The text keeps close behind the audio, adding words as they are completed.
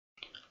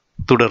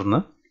തുടർന്ന്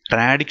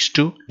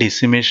Radix2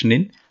 Decimation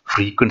in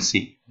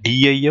Frequency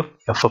DIF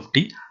FFT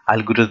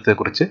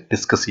അൽഗോരിതത്തെക്കുറിച്ച്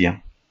discuss ചെയ്യാം.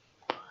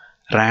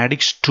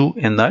 Radix2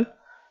 എന്നാൽ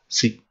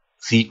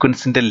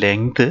സീക്വൻസിൻ്റെ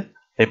ലെങ്ത്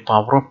എ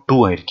പവർ ഓഫ് 2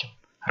 ആയിരിക്കും.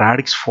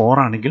 Radix4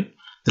 ആണെങ്കിൽ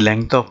the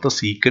length of the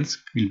sequence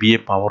will be a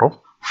power of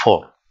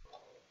 4.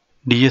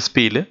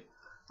 DSPയിൽ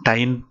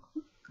time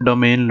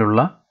ഡൊമെയിനിലുള്ള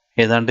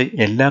ഏതാണ്ട്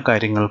എല്ലാ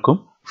കാര്യങ്ങൾക്കും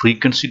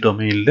ഫ്രീക്വൻസി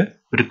ഡൊമെയിനിൽ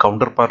ഒരു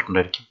കൗണ്ടർ പാർട്ട്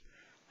ഉണ്ടായിരിക്കും.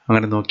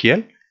 അങ്ങനെ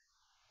നോക്കിയാൽ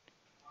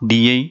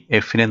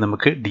DIFനെ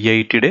നമുക്ക്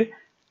DITയുടെ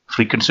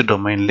ഫ്രീക്വൻസി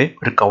ഡൊമെയിനിലെ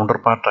ഒരു കൗണ്ടർ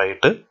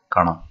പാർട്ടായിട്ട്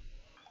കാണാം.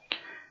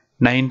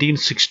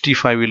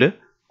 1965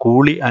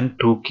 കൂളി ആൻഡ്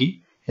ടൂക്കി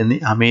എന്നീ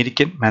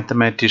അമേരിക്കൻ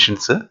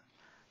മാത്തമാറ്റീഷ്യൻസ്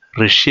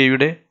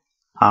റഷ്യയുടെ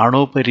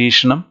ആണവ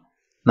പരീക്ഷണം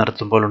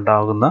നടത്തുമ്പോൾ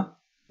ഉണ്ടാകുന്ന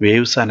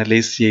വേവ്സ്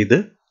അനലൈസ് ചെയ്ത്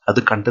അത്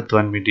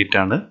കണ്ടെത്തുവാൻ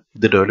വേണ്ടിയിട്ടാണ്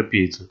ഇത് ഡെവലപ്പ്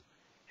ചെയ്തത്.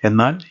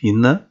 എന്നാൽ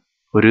ഇന്ന്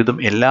ഒരുവിധം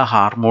എല്ലാ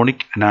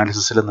ഹാർമോണിക്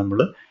അനാലിസിസിലും നമ്മൾ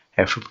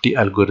FFT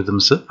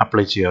അൽഗോരിതംസ്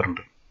അപ്ലൈ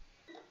ചെയ്യാറുണ്ട്.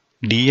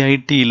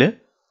 DITയിൽ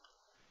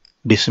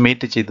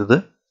ഡിസിമേറ്റ് ചെയ്തത്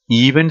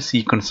ഈവൻ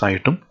സീക്വൻസ്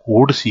ആയിട്ടും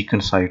ഓഡ്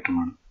സീക്വൻസ്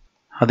ആയിട്ടുമാണ്.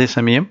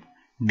 അതേസമയം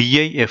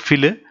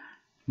DIFൽ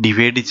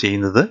ഡിവൈഡ്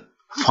ചെയ്യുന്നത്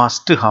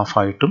ഫസ്റ്റ് ഹാഫ്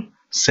ആയിട്ടും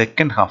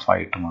സെക്കൻഡ് ഹാഫ്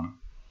ആയിട്ടുമാണ്.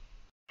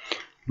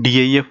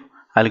 DIF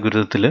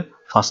അൽഗോരിതത്തിൽ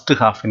ഫസ്റ്റ്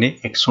ഹാഫിനെ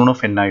x1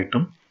 of n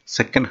ആയിട്ടും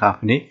സെക്കൻഡ്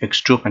ഹാഫിനെ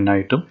x2 of n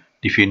ആയിട്ടും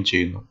ഡിഫൈൻ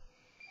ചെയ്യുന്നു.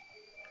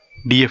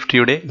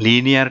 DFTയുടെ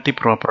ലീനിയാരിറ്റി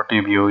പ്രോപ്പർട്ടി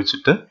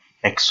ഉപയോഗിച്ചിട്ട്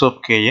x of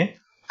kയെ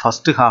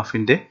first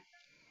ഹാഫിൻ്റെ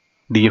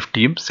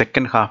DFTയും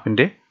second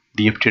ഹാഫിൻ്റെ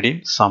DFTയുടെയും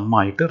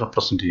സമ്മായിട്ട്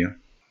represent ചെയ്യാം.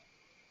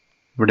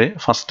 ഇവിടെ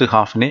ഫസ്റ്റ്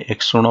ഹാഫിനെ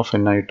x1 of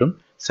n ആയിട്ടും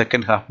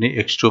സെക്കൻഡ് ഹാഫിനെ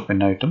x2 of n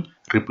ആയിട്ടും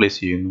റീപ്ലേസ്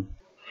ചെയ്യുന്നു.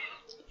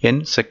 n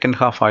സെക്കൻഡ്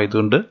ഹാഫ്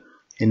ആയതുകൊണ്ട്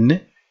n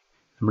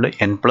നമ്മൾ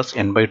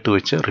n+n/2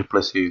 വെച്ച്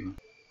റീപ്ലേസ് ചെയ്യുന്നു.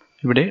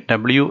 ഇവിടെ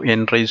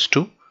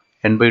Wn⁻²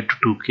 n/2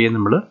 2k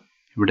നമ്മൾ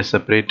ഇവിടെ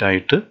സെപ്പറേറ്റ്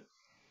ആയിട്ട്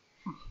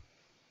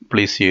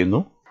പ്ലേസ് ചെയ്യുന്നു.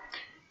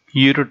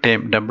 ഈ ഒരു ടേം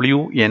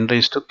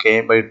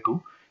Wn⁻k/2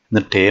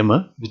 എന്ന term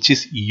which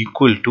is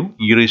equal to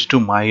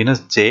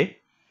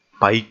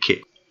e⁻j⁻k.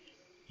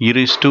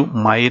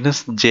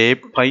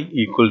 e⁻j⁻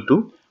 equal to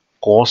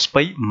cos π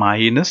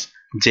minus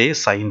j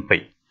sin π.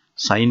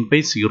 sin π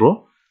 0,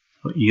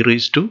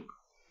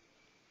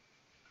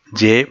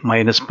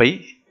 e⁻j⁻π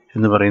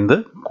എന്ന് പറയുന്നത്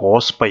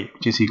cos π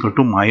which is equal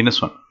to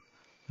 -1.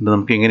 ഇത്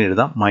നമുക്ക് എങ്ങനെ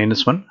എഴുതാം?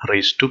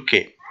 -1⁻k.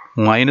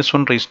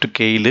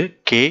 -1⁻kയിൽ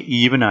k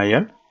ഈവൻ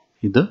ആയാൽ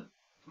ഇത്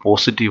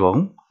പോസിറ്റീവ്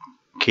ആവും,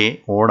 k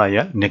ഓഡ്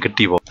ആയാൽ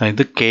നെഗറ്റീവ് ആവും.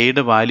 അതായത്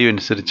kയുടെ വാല്യൂ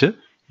അനുസരിച്ച്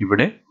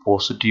ഇവിടെ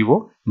പോസിറ്റീവോ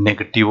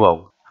നെഗറ്റീവോ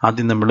ആവും.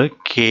 ആദ്യം നമ്മൾ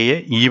kയെ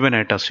ഈവൻ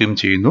ആയിട്ട് അസ്യൂം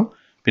ചെയ്യുന്നു,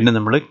 പിന്നെ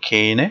നമ്മൾ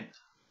kനെ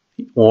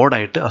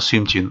ഓഡായിട്ട്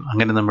അസ്യൂം ചെയ്യുന്നു.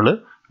 അങ്ങനെ നമ്മൾ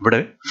ഇവിടെ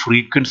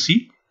ഫ്രീക്വൻസി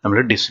നമ്മൾ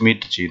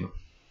ഡെസിമേറ്റ് ചെയ്യുന്നു.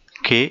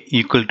 k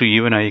ഈക്വൽ ടു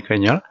ഈവൻ ആയി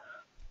കഴിഞ്ഞാൽ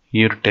ഈ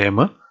ഒരു ടേം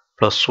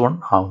 +1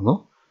 ആവുന്നു.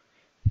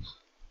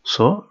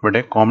 സോ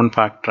ഇവിടെ കോമൺ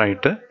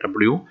ഫാക്ടറായിട്ട്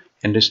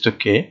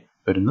Wn⁻k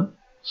വരുന്നു.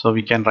 So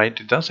we can write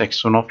it as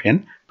x1 of n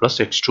plus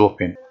x2 of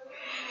n.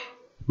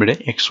 ഇവിടെ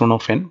x1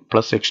 of n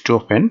plus x2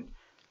 of n.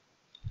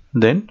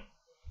 Then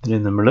ഇതിനെ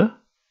നമ്മൾ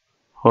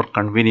four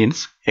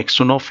convenience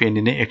x1 of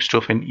n-നെ x2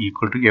 of n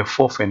equal to f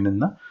of n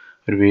എന്ന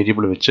ഒരു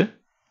variable വെച്ച്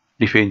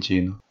define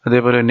ചെയ്യുന്നു.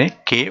 അതേപോലെ തന്നെ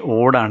k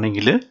odd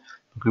ആണെങ്കിൽ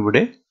നമുക്ക്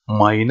ഇവിടെ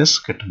മൈനസ്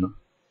കിട്ടുന്നു.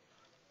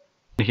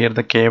 Here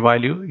the k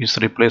value is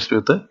replaced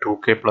with the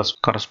 2k plus.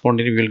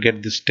 Correspondingly we will get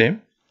this term,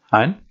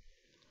 and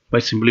by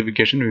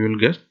simplification we will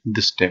get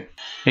this term.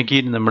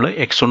 Again നമ്മൾ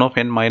x1 of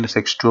n minus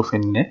x2 of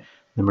n-നെ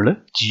നമ്മൾ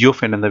g of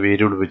n എന്ന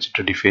variable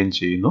വെച്ചിട്ട് define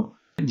ചെയ്യുന്നു.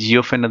 g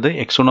of n അത്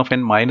x1 of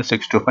n minus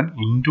x2 of n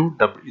into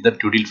the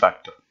dual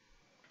factor.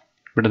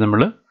 ഇവിടെ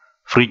നമ്മൾ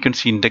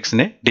frequency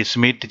ഇൻഡെക്സിനെ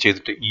ഡെസിമേറ്റ്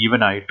ചെയ്തിട്ട്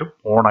even ആയിട്ടും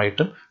ഓഡ്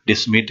ആയിട്ടും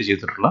ഡെസിമേറ്റ്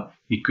ചെയ്തിട്ടുള്ള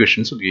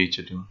ഇക്വേഷൻസ്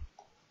ഉപയോഗിച്ചിരുന്നു.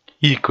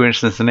 ഈ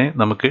ഇക്വേഷൻസിനെ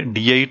നമുക്ക്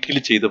DITയിൽ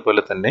ചെയ്ത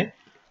പോലെ തന്നെ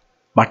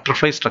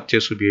ബട്ടർഫ്ലൈ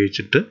സ്ട്രക്ചേഴ്സ്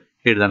ഉപയോഗിച്ചിട്ട്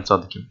എഴുതാൻ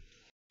സാധിക്കും.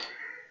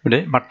 ഇവിടെ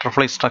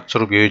ബട്ടർഫ്ലൈ സ്ട്രക്ചർ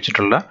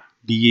ഉപയോഗിച്ചിട്ടുള്ള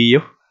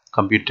DIF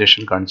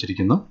കമ്പ്യൂട്ടേഷൻ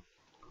കാണിച്ചിരിക്കുന്നു.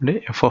 ഇവിടെ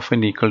f of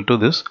n equal to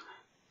this,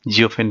 g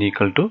of n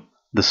equal to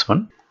this one.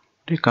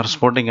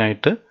 Corresponding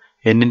ആയിട്ട്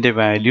n-ൻ്റെ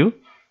വാല്യൂ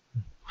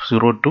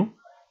 0 to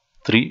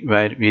 3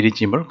 വേരി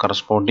ചെയ്യുമ്പോൾ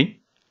കറസ്പോണ്ടിങ്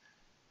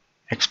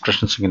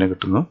എക്സ്പ്രഷൻസ് ഇങ്ങനെ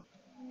കിട്ടുന്നു.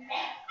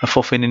 f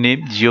of n-നെയും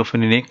g of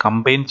n-നെയും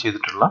combine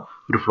ചെയ്തിട്ടുള്ള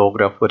ഒരു ഫ്ലോ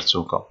ഗ്രാഫ് വരച്ച്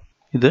നോക്കാം.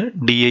 ഇത്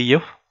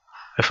DIF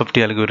FFT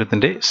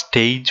അൽഗോരിതത്തിൻ്റെ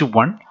സ്റ്റേജ്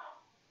 1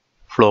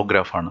 ഫ്ലോ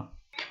ഗ്രാഫാണ്.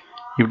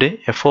 ഇവിടെ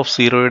f of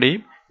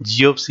 0യുടെയും g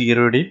of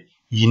 0യുടെയും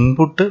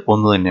input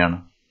ഒന്ന് തന്നെയാണ്.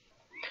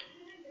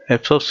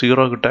 f of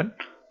 0 കിട്ടാൻ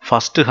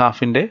first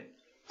ഹാഫിൻ്റെ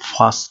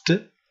first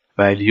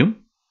വാല്യൂയും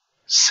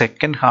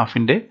second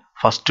ഹാഫിൻ്റെ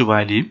first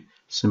വാല്യൂയും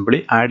simply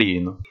add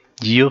ചെയ്യുന്നു.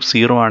 g of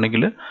 0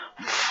 ആണെങ്കിൽ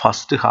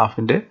first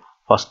ഹാഫിൻ്റെ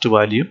first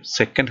വാല്യൂയും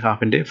second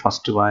ഹാഫിൻ്റെ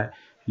first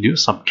value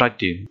subtract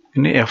ചെയ്യുന്നു.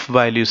 പിന്നെ f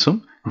വാല്യൂസും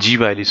g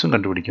വാല്യൂസും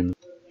കണ്ടുപിടിക്കുന്നു.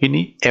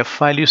 ഇനി f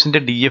വാല്യൂസിൻ്റെ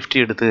DFT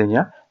എടുത്തു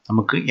കഴിഞ്ഞാൽ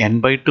നമുക്ക്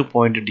n/2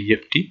 പോയിന്റ്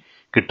DFT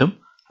കിട്ടും.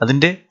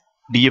 അതിൻ്റെ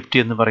DFT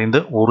എന്ന്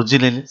പറയുന്നത്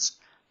ഒറിജിനൽ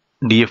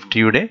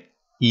DFTയുടെ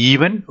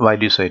ഈവൻ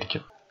വാല്യൂസ്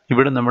ആയിരിക്കും.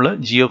 ഇവിടെ നമ്മൾ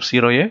g of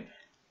 0യെ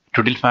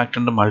ട്രിഡിൽ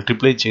ഫാക്ടറിൻ്റെ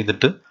മൾട്ടിപ്ലൈ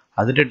ചെയ്തിട്ട്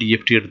അതിൻ്റെ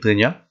DFT എടുത്തു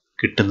കഴിഞ്ഞാൽ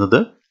കിട്ടുന്നത്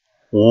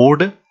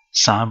odd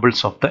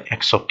samples of the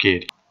X of K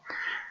ആയിരിക്കും.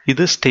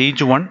 ഇത്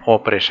സ്റ്റേജ് 1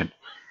 ഓപ്പറേഷൻ.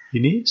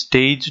 ഇനി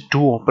സ്റ്റേജ്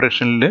 2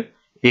 ഓപ്പറേഷനിൽ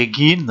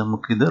എഗെയിൻ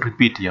നമുക്കിത്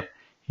റിപ്പീറ്റ് ചെയ്യാം.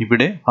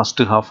 ഇവിടെ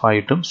ഫസ്റ്റ് ഹാഫ്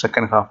ആയിട്ടും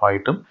സെക്കൻഡ് ഹാഫ്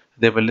ആയിട്ടും,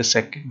 ഇതേപോലെ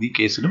ഈ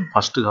കേസിലും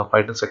ഫസ്റ്റ് ഹാഫ്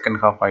ആയിട്ടും സെക്കൻഡ്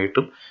ഹാഫ്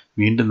ആയിട്ടും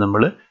വീണ്ടും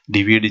നമ്മൾ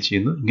ഡിവൈഡ്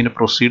ചെയ്യുന്നു. ഇങ്ങനെ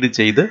പ്രൊസീഡ്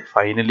ചെയ്ത്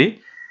ഫൈനലി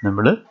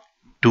നമ്മൾ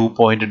 2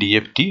 പോയിന്റ്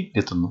DFT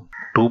എത്തുന്നു.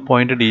 2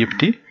 പോയിന്റ്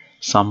DFT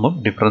സമ്മും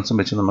ഡിഫറൻസും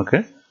വെച്ച് നമുക്ക്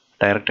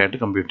ഡയറക്റ്റ് ആയിട്ട്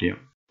കമ്പ്യൂട്ട് ചെയ്യാം.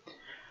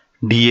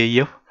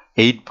 DIF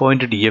 8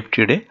 point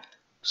DFTയുടെ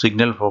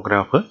signal flow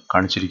graph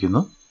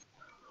കാണിച്ചിരിക്കുന്നു.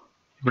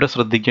 ഇവിടെ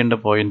ശ്രദ്ധിക്കേണ്ട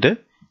പോയിന്റ്,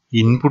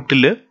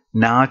 ഇൻപുട്ടിൽ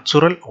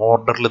നാച്ചുറൽ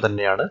ഓർഡറിൽ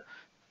തന്നെയാണ്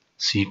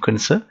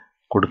സീക്വൻസ്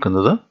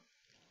കൊടുക്കുന്നത്.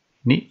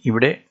 ഇനി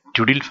ഇവിടെ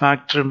ട്യൂഡിൽ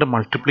ഫാക്ടറിൻ്റെ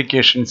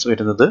മൾട്ടിപ്ലിക്കേഷൻസ്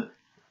വരുന്നത്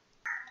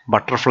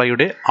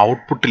ബട്ടർഫ്ലൈയുടെ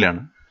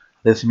ഔട്ട്പുട്ടിലാണ്.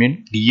 അതേസമയം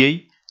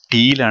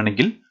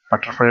DITയിലാണെങ്കിൽ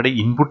ബട്ടർഫ്ലൈയുടെ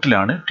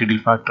ഇൻപുട്ടിലാണ് ട്യൂഡിൽ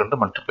ഫാക്ടറിൻ്റെ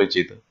മൾട്ടിപ്ലൈ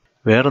ചെയ്തത്.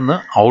 വേറൊന്ന്,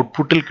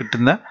 ഔട്ട്പുട്ടിൽ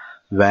കിട്ടുന്ന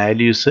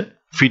വാല്യൂസ്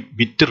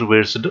ബിറ്റ്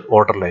റിവേഴ്സ്ഡ്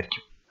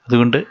ഓർഡറിലായിരിക്കും.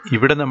 അതുകൊണ്ട്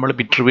ഇവിടെ നമ്മൾ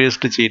ബിറ്റ്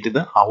റിവേഴ്സ്ഡ് ചെയ്തത്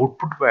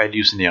ഔട്ട്പുട്ട്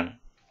വാല്യൂസിനെയാണ്.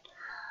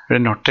 ഇവിടെ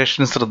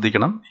നൊട്ടേഷൻ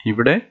ശ്രദ്ധിക്കണം.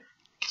 ഇവിടെ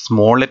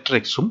സ്മോൾ ലെറ്റർ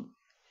എക്സും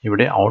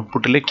ഇവിടെ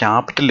ഔട്ട്പുട്ടിലെ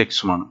ക്യാപിറ്റൽ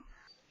എക്സുമാണ്.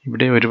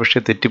 ഇവിടെ ഒരുപക്ഷെ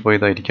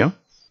തെറ്റിപ്പോയതായിരിക്കാം.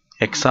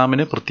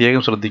 എക്സാമിന്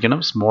പ്രത്യേകം ശ്രദ്ധിക്കണം,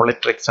 സ്മോൾ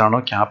ലെറ്റർ എക്സ് ആണോ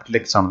ക്യാപിറ്റൽ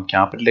എക്സ് ആണോ.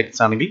 ക്യാപിറ്റൽ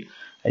എക്സ് ആണെങ്കിൽ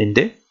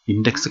അതിൻ്റെ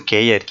ഇൻഡെക്സ്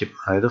K ആയിരിക്കും,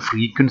 അതായത്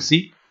ഫ്രീക്വൻസി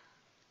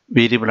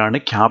വേരിയബിളാണ്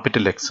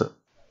ക്യാപിറ്റൽ എക്സ്.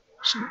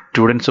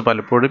 സ്റ്റുഡൻസ്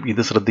പലപ്പോഴും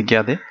ഇത്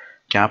ശ്രദ്ധിക്കാതെ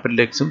ക്യാപിറ്റൽ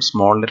എക്സും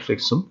സ്മോൾ ലെറ്റർ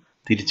എക്സും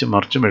തിരിച്ചും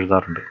മറിച്ചും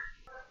എഴുതാറുണ്ട്.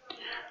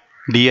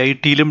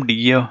 DITയിലും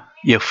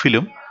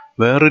DIFലും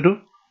വേറൊരു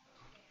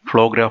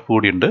ഫ്ലോ ഗ്രാഫ്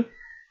കൂടിയുണ്ട്.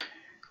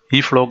 ഈ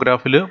ഫ്ലോ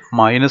ഗ്രാഫിൽ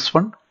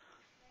 -1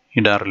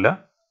 ഇടാറില്ല.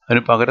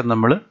 അതിന് പകരം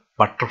നമ്മൾ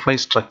ബട്ടർഫ്ലൈ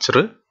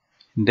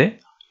സ്ട്രക്ചറിൻ്റെ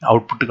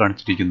ഔട്ട്പുട്ട്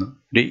കാണിച്ചിരിക്കുന്നു.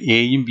 ഇവിടെ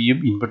എയും ബിയും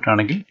ഇൻപുട്ട്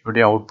ആണെങ്കിൽ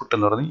ഇവിടെ ഔട്ട്പുട്ട്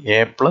എന്ന് പറയുന്നത്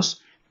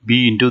A+B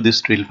into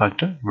this tilt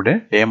factor, ഇവിടെ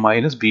A-B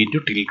ഇൻറ്റു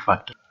ടിൽറ്റ്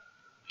ഫാക്ടർ.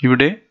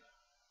 ഇവിടെ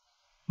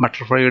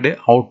ബട്ടർഫ്ലൈയുടെ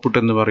ഔട്ട്പുട്ട്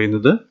എന്ന്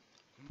പറയുന്നത്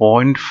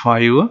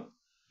 0.5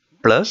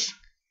 plus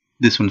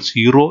this one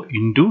 0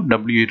 into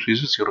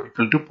W8⁻0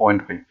 equal to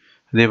 0.5.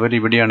 അതേപോലെ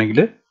ഇവിടെയാണെങ്കിൽ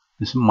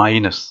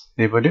മൈനസ്.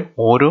 അതേപോലെ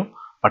ഓരോ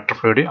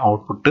ബട്ടർഫ്ലൈയുടെ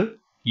ഔട്ട്പുട്ട്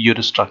ഈ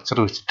ഒരു സ്ട്രക്ചർ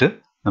വെച്ചിട്ട്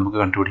നമുക്ക്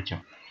കണ്ടുപിടിക്കാം.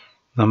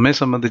 നമ്മെ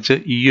സംബന്ധിച്ച്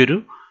ഈ ഒരു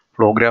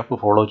ഫ്ലോ ഗ്രാഫ്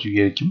ഫോളോ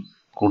ചെയ്യുകയായിരിക്കും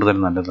കൂടുതൽ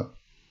നല്ലത്.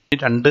 ഈ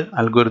രണ്ട്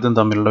അൽഗോരിതം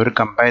തമ്മിലുള്ള ഒരു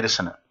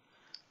കമ്പാരിസണ്.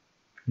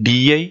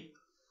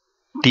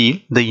 DITയിൽ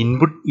the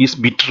input is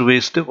bit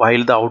reversed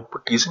while the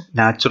output is in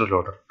natural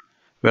order,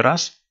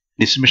 whereas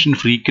decimation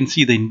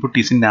frequency the input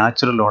is in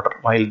natural order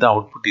while the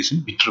output is in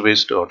bit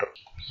reversed order.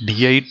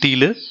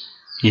 DITയിൽ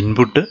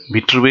input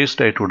bit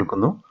reversed ആയിട്ട്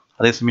കൊടുക്കുന്നു,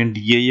 അതേസമയം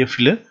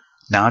DIFൽ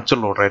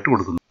natural order ആയിട്ട്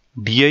കൊടുക്കുന്നു.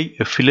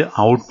 DIFൽ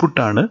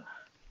ഔട്ട്പുട്ടാണ്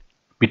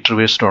bit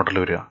reversed ഓർഡറിൽ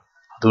വരിക.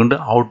 അതുകൊണ്ട്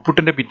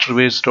ഔട്ട്പുട്ടിൻ്റെ bit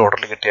reversed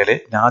ഓർഡറിൽ കിട്ടിയാലേ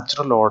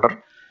നാച്ചുറൽ ഓർഡർ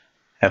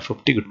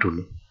FFT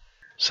കിട്ടുള്ളൂ.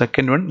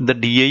 Second one, the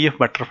DIF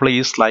butterfly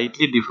is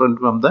slightly different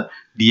from the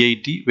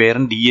DIT,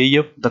 wherein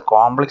DIF the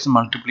complex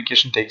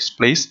multiplication takes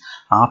place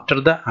after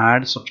the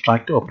add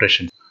subtract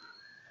operation.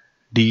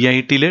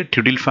 DITയിൽ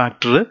ട്യൂഡിൽ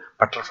factor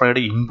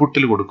ബട്ടർഫ്ലൈയുടെ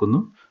ഇൻപുട്ടിൽ കൊടുക്കുന്നു,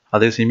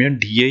 അതേസമയം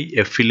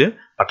DIFൽ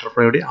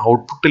ബട്ടർഫ്ലൈയുടെ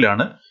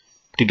ഔട്ട്പുട്ടിലാണ്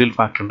ട്യൂഡിൽ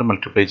ഫാക്ടറിൻ്റെ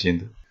multiply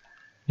ചെയ്യുന്നത്.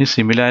 ഈ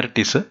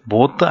similarities,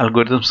 both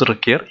algorithms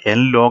require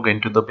n log n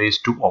to the base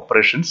 2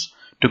 operations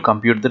to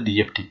compute the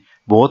DFT.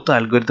 Both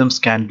algorithms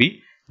can be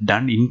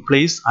done in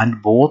place and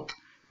both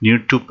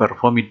need to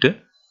perform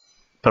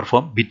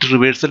bit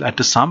reversal at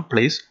some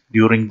place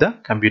during the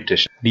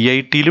computation.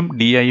 DITയിലും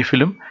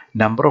DIFലും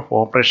number of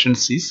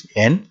operations is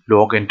n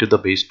log n to the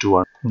base 2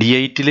 ആണ്.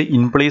 DITയിലെ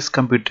in place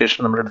computation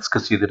നമ്മൾ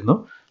discuss ചെയ്തിരുന്നു,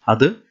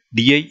 അത്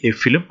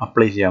DIFലും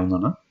apply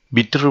ചെയ്യാവുന്നതാണ്.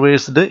 Bit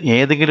reversed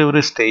ഏതെങ്കിലും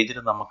ഒരു സ്റ്റേജിൽ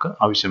നമുക്ക്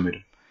ആവശ്യം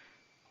വരും,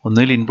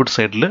 ഒന്നുകിൽ ഇൻപുട്ട്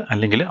സൈഡിൽ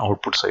അല്ലെങ്കിൽ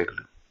ഔട്ട്പുട്ട് സൈഡിൽ.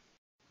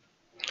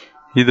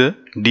 ഇത്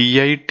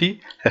DIT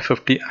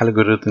FFT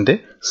അൽഗോരിതത്തിൻ്റെ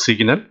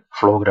signal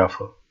flow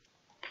graph.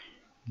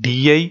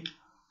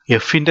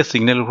 DIFൻ്റെ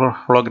signal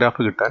flow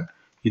graph കിട്ടാൻ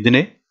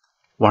ഇതിനെ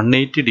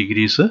 180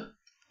 ഡിഗ്രീസ്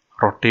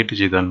റൊട്ടേറ്റ്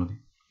ചെയ്താൽ മതി.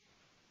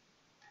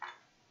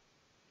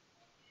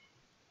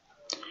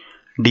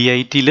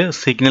 DITയിൽ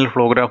സിഗ്നൽ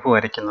ഫ്ലോ ഗ്രാഫ്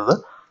വരയ്ക്കുന്നത്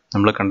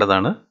നമ്മൾ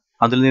കണ്ടതാണ്.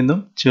 അതിൽ നിന്നും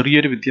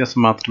ചെറിയൊരു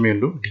വ്യത്യാസം മാത്രമേ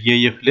ഉള്ളൂ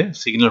DIFലെ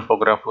സിഗ്നൽ ഫ്ലോ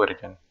ഗ്രാഫ്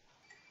വരയ്ക്കാൻ.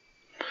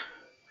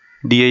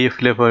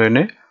 DIFലെ പോലെ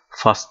തന്നെ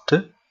ഫസ്റ്റ്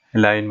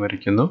ലൈൻ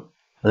വരയ്ക്കുന്നു,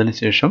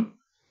 അതിനുശേഷം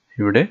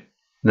ഇവിടെ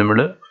നമ്മൾ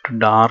ഒരു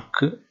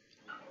ഡാർക്ക്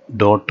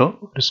ഡോട്ടോ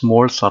ഒരു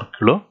സ്മോൾ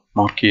സർക്കിളോ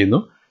മാർക്ക് ചെയ്യുന്നു.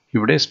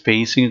 ഇവിടെ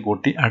സ്പേസിങ്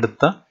കൂട്ടി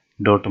അടുത്ത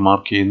ഡോട്ട്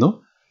മാർക്ക് ചെയ്യുന്നു.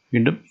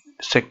 വീണ്ടും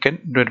സെക്കൻഡ്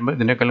വരുമ്പോൾ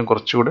ഇതിനേക്കാളും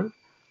കുറച്ചുകൂടെ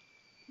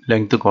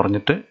ലെങ്ത്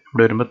കുറഞ്ഞിട്ട്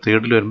ഇവിടെ വരുമ്പോൾ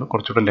തേർഡിൽ വരുമ്പോൾ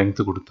കുറച്ചുകൂടെ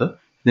ലെങ്ത് കൊടുത്ത്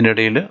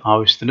ഇതിനിടയിൽ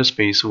ആവശ്യത്തിന്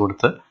സ്പേസ്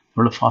കൊടുത്ത്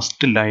നമ്മൾ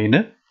ഫസ്റ്റ്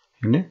ലൈന്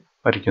ഇങ്ങനെ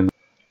വരയ്ക്കുന്നു.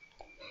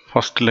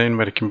 ഫസ്റ്റ് ലൈൻ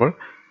വരയ്ക്കുമ്പോൾ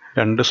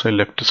രണ്ട് സൈഡ്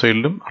ലെഫ്റ്റ്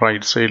സൈഡിലും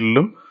റൈറ്റ്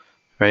സൈഡിലും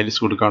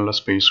വാല്യൂസ് കൊടുക്കാനുള്ള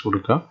സ്പേസ്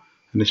കൊടുക്കുക.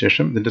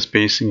 അതിനുശേഷം ഇതിൻ്റെ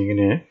സ്പേസിങ്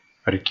ഇങ്ങനെ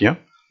വരയ്ക്കുക.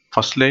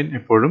 ഫസ്റ്റ് ലൈൻ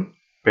എപ്പോഴും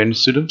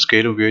പെൻസിലും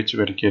സ്കെയിലും ഉപയോഗിച്ച്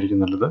വരയ്ക്കുകയായിരിക്കും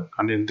നല്ലത്.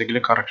 കാരണം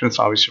എന്തെങ്കിലും കറക്ഷൻസ്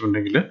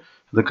ആവശ്യമുണ്ടെങ്കിൽ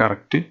അത്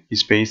കറക്റ്റ് ഈ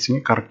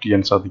സ്പേസിങ് കറക്റ്റ്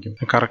ചെയ്യാൻ സാധിക്കും.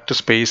 കറക്റ്റ്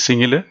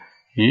സ്പേസിങ്ങിൽ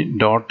ഈ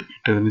ഡോട്ട്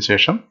ഇട്ടതിന്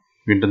ശേഷം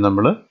വീണ്ടും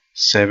നമ്മൾ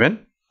 7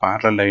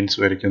 പാരലൽ ലൈൻസ്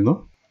വരയ്ക്കുന്നു.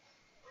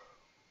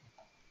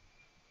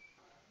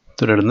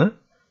 തുടർന്ന്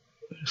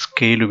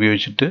സ്കെയിൽ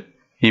ഉപയോഗിച്ചിട്ട്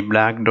ഈ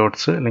ബ്ലാക്ക്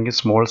ഡോട്ട്സ് അല്ലെങ്കിൽ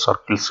സ്മോൾ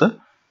സർക്കിൾസ്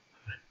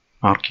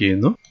മാർക്ക്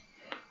ചെയ്യുന്നു.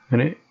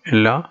 അങ്ങനെ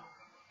എല്ലാ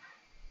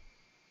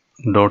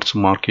ഡോട്ട്സും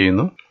മാർക്ക്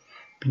ചെയ്യുന്നു.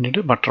 പിന്നീട്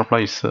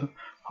ബട്ടർഫ്ലൈസ്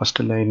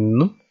ഫസ്റ്റ് ലൈനിൽ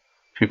നിന്നും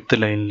 5th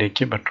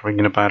ലൈനിലേക്ക് ബട്ടർഫ്ലൈ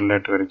ഇങ്ങനെ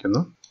പാരലായിട്ട്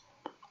വരയ്ക്കുന്നു.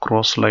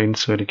 ക്രോസ്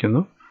ലൈൻസ്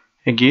വരയ്ക്കുന്നു.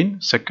 Again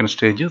second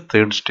stage,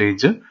 third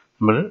stage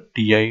നമ്മൾ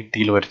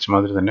DITയിൽ വരച്ച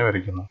മാതിരി തന്നെ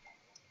വരയ്ക്കുന്നു.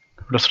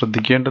 ഇവിടെ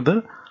ശ്രദ്ധിക്കേണ്ടത്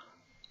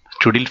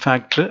ട്വിഡിൽ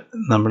ഫാക്ടർ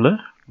നമ്മൾ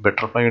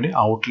ബട്ടർഫ്ലൈയുടെ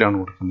ഔട്ടിലാണ്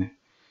കൊടുക്കുന്നത്.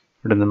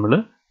 ഇവിടെ നമ്മൾ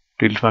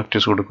ട്വിഡിൽ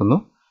ഫാക്ടേഴ്സ് കൊടുക്കുന്നു.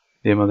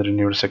 ഇതേമാതിരി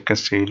തന്നെ ഇവിടെ സെക്കൻഡ്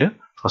സ്റ്റേജിൽ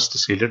ഫസ്റ്റ്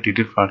സ്റ്റേജിൽ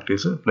ട്വിഡിൽ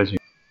ഫാക്ടേഴ്സ് അപ്ലൈ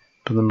ചെയ്യും.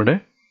 ഇപ്പം നമ്മുടെ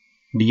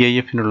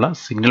DIFനുള്ള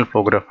സിഗ്നൽ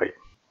ഫ്ലോഗ്രാഫായി.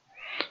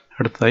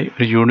 അടുത്തതായി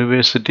ഒരു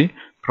യൂണിവേഴ്സിറ്റി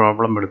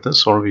പ്രോബ്ലം എടുത്ത്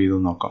സോൾവ് ചെയ്ത്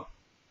നോക്കാം.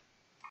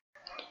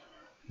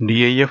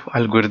 DIF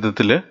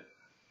അൽഗോരിതത്തിൽ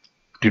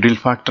ട്വിഡിൽ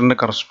ഫാക്ടറിൻ്റെ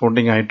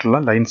കറസ്പോണ്ടിങ് ആയിട്ടുള്ള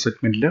ലൈൻ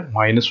സെഗ്മെൻറ്റിൽ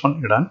 -1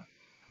 ഇടാൻ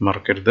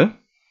മറക്കരുത്.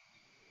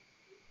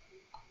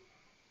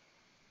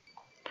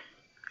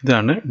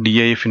 ഇതാണ്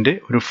DIFൻ്റെ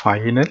ഒരു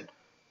ഫൈനൽ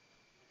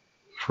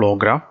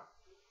ഫ്ലോഗ്രാഫ്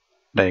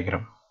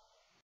ഡയഗ്രാം.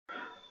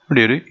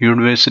 ഇവിടെ ഒരു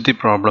യൂണിവേഴ്സിറ്റി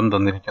പ്രോബ്ലം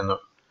തന്നിരിക്കുന്നു.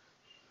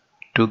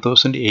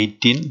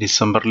 2018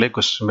 ഡിസംബറിലെ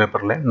ക്വസ്റ്റ്യൻ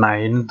പേപ്പറിലെ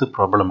 9th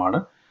പ്രോബ്ലമാണ്.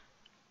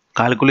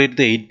 Calculate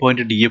the 8-point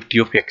DFT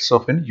of x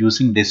of n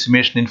using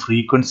decimation in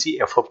frequency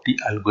FFT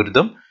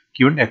algorithm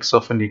given x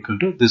of n equal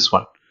to this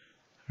one.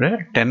 ഇവിടെ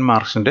 10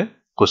 മാർക്സിൻ്റെ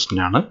ക്വസ്റ്റ്യൻ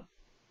ആണ്.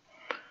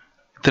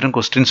 ഇത്തരം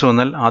ക്വസ്റ്റ്യൻസ്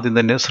വന്നാൽ ആദ്യം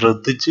തന്നെ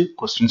ശ്രദ്ധിച്ച്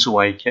ക്വസ്റ്റ്യൻസ്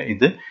വായിക്കുക.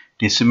 ഇത്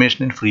ഡെസിമേഷൻ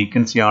ഇൻ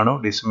ഫ്രീക്വൻസി ആണോ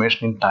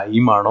ഡെസിമേഷൻ ഇൻ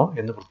ടൈം ആണോ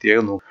എന്ന്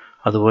പ്രത്യേകം നോക്കുക.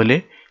 അതുപോലെ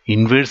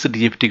ഇൻവേഴ്സ്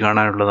DFT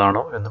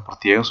കാണാനുള്ളതാണോ എന്ന്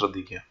പ്രത്യേകം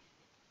ശ്രദ്ധിക്കുക.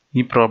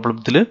 ഈ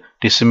പ്രോബ്ലത്തിൽ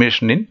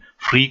decimation in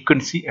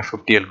frequency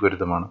FFT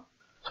അൽഗോരിതമാണ്.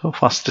 So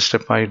first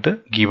സ്റ്റെപ്പായിട്ട്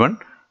given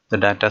the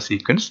data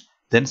sequence,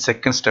 then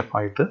second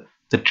സ്റ്റെപ്പായിട്ട്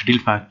ദ ട്വിഡിൽ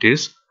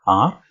ഫാക്ടേഴ്സ്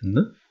ആർ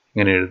എന്ന്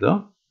ഇങ്ങനെ എഴുതുക.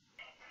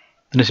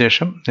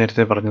 അതിനുശേഷം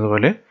നേരത്തെ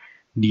പറഞ്ഞതുപോലെ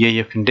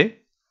DIFൻ്റെ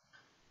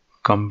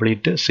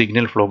കംപ്ലീറ്റ്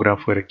സിഗ്നൽ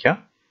ഫ്ലോഗ്രാഫ് വരയ്ക്കുക.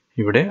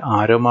 ഇവിടെ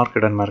ആരോ മാർക്ക്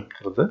ഇടാൻ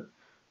മറക്കരുത്.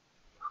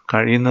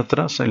 കഴിയുന്നത്ര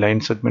ലൈൻ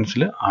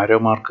സെഗ്മെൻറ്റ്സിൽ ആരോ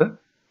മാർക്ക്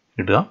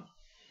ഇടുക.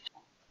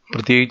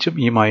 പ്രത്യേകിച്ചും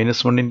ഈ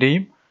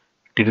 -1ൻ്റെയും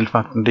ട്വിഡിൽ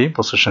ഫാക്ടറിൻ്റെയും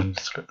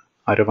പൊസിഷൻസിൽ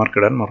ആരോ മാർക്ക്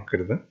ഇടാൻ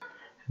മറക്കരുത്.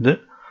 ഇത്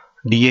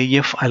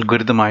DIF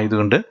അൽഗോരിതം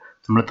ആയതുകൊണ്ട്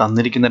നമ്മൾ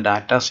തന്നിരിക്കുന്ന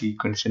ഡാറ്റ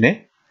സീക്വൻസിനെ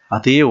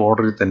അതേ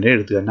ഓർഡറിൽ തന്നെ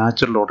എഴുതുക.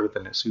 നാച്ചുറൽ ഓർഡറിൽ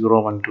തന്നെ 0,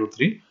 1, 2,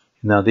 3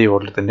 എന്ന അതേ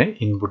ഓർഡറിൽ തന്നെ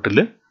ഇൻപുട്ടിൽ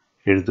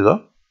എഴുതുക.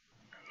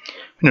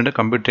 പിന്നീട്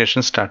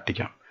കമ്പ്യൂട്ടേഷൻ സ്റ്റാർട്ട്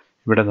ചെയ്യാം.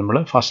 ഇവിടെ നമ്മൾ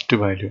ഫസ്റ്റ്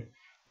വാല്യൂ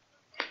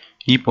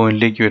ഈ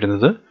പോയിന്റിലേക്ക്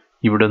വരുന്നത്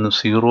ഇവിടെ നിന്ന്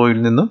 0ൽ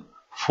നിന്നും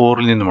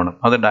 4ൽ നിന്നുമാണ്.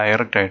 അത്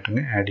ഡയറക്റ്റ്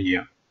ആയിട്ട് ആഡ്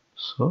ചെയ്യാം.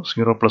 സോ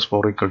 0 +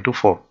 4 =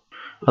 4.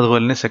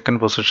 അതുപോലെ തന്നെ സെക്കൻഡ്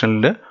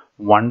പൊസിഷനിൽ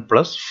 1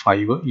 +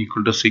 5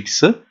 =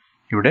 6.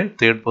 ഇവിടെ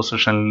തേർഡ്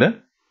പൊസിഷനിൽ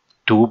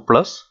 2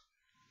 +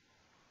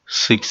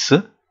 6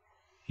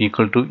 =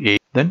 8.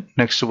 ദെൻ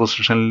നെക്സ്റ്റ്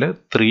പൊസിഷനിൽ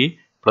 3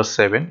 +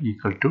 7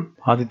 =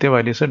 ആദ്യത്തെ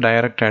വാല്യൂസ്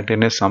ഡയറക്റ്റ് ആയിട്ട്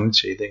തന്നെ സം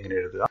ചെയ്ത് എങ്ങനെ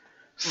എഴുതുക.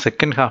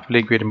 സെക്കൻഡ്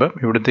ഹാഫിലേക്ക് വരുമ്പോൾ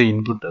ഇവിടുത്തെ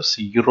ഇൻപുട്ട്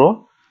 0,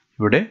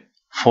 ഇവിടെ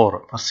 4.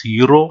 അപ്പോൾ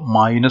 0 -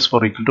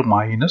 4 =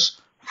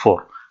 -4.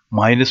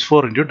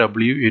 -4 ×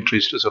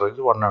 W8⁻0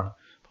 ഇത് 1 ആണ്.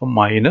 അപ്പോൾ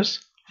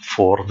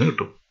 -4 എന്ന്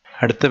കിട്ടും.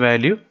 അടുത്ത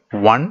വാല്യൂ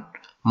 1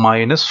 -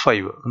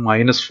 5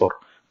 -4.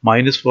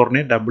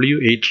 -4നെ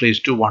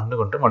W8⁻1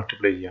 കൊണ്ട്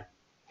മൾട്ടിപ്ലൈ ചെയ്യാം.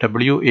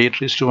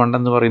 W8⁻1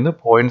 എന്ന് പറയുന്നത്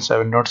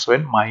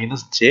 0.707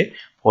 - j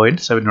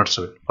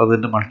 0.707. അപ്പോൾ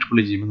അതുകൊണ്ട്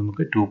മൾട്ടിപ്ലൈ ചെയ്യുമ്പോൾ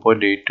നമുക്ക്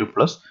 2.82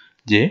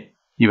 + j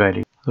ഈ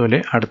വാല്യൂ. അതുപോലെ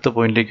അടുത്ത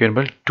പോയിന്റിലേക്ക്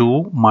വരുമ്പോൾ 2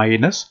 -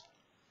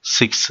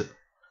 6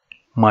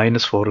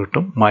 -4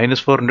 കിട്ടും.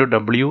 -4 ×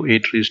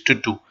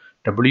 W8⁻2.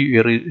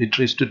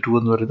 W8⁻2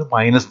 എന്ന് പറയുന്നത്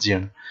 -j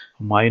ആണ്.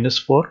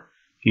 -4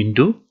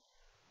 ×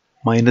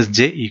 -j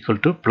 =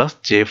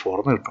 +j4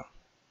 എന്ന് കിട്ടും.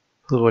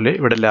 അതുപോലെ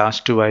ഇവിടെ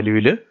ലാസ്റ്റ്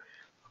വാല്യൂവിൽ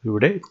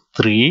ഇവിടെ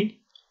 3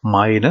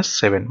 -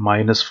 7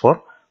 -4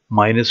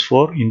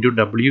 -4 ×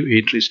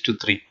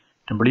 W8⁻3.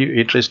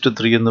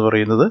 W8⁻3 എന്ന്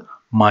പറയുന്നത്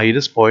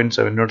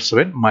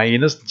 -0.707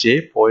 - j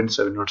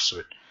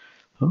 0.707.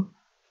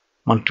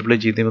 മൾട്ടിപ്ലൈ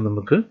ചെയ്തുമ്പോൾ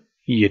നമുക്ക്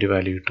ഈ ഒരു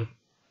വാല്യൂ കിട്ടും.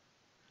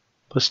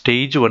 അപ്പോൾ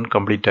സ്റ്റേജ് 1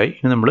 കംപ്ലീറ്റ് ആയി.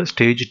 ഇനി നമ്മൾ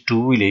സ്റ്റേജ്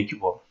 2ലേക്ക്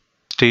പോകും.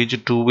 സ്റ്റേജ്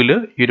 2ൽ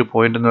ഈ ഒരു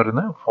പോയിന്റ് എന്ന്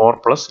പറയുന്നത് 4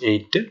 +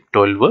 8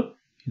 12.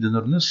 ഇതെന്ന്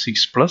പറയുന്നത്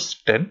 6 +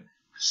 10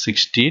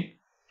 16.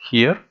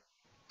 ഹിയർ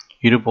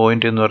ഈ ഒരു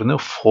പോയിന്റ് എന്ന്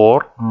പറയുന്നത് 4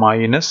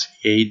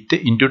 - 8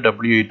 ×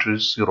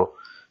 W8⁻0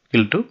 =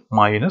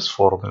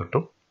 -4 എന്ന്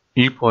കിട്ടും.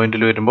 ഈ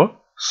പോയിന്റിൽ വരുമ്പോൾ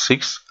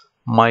 6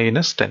 -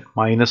 10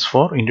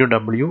 -4 ×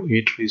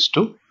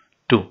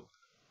 W8⁻2.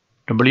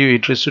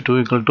 W8⁻2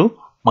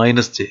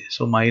 = -j.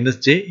 So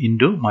 -j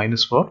 ×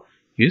 -4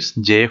 is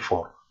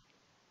j4.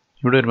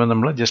 ഇവിടെ വരുമ്പോൾ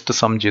നമ്മൾ ജസ്റ്റ്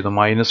സം ചെയ്തു.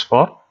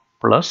 -4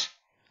 +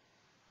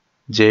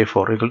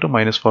 j4 =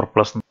 -4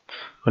 +.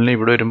 അതുപോലെ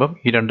ഇവിടെ വരുമ്പം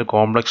ഈ രണ്ട്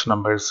കോംപ്ലക്സ്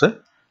നമ്പേഴ്സ്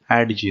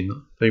ആഡ് ചെയ്യുന്നു.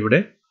 അപ്പോൾ ഇവിടെ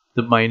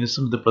ഇത്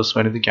മൈനസും ഇത്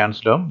 +1 ഇത്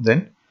ക്യാൻസൽ ആവും. Then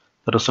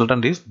the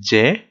resultant is j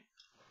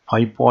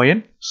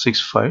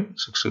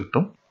 5.656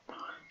 കിട്ടും.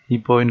 ഈ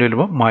പോയിന്റ്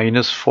വരുമ്പോൾ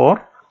 -4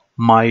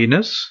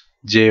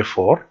 -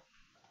 j4.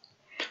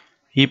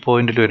 ഈ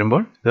പോയിന്റിൽ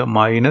വരുമ്പോൾ ഇത്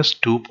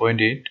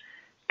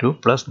 -2.82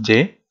 + j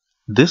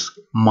this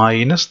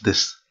 -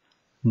 this.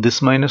 This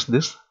 -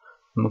 this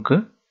നമുക്ക്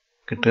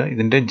കിട്ടുക.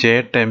 ഇതിൻ്റെ ജെ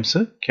ടൈംസ്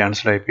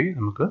ക്യാൻസൽ ആയിപ്പോയി,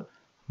 നമുക്ക്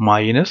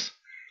മൈനസ്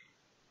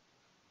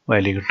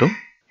വാല്യൂ കിട്ടും.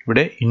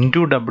 ഇവിടെ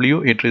into W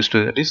A raise to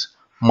that is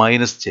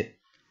minus J.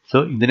 So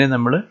ഇതിനെ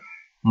നമ്മൾ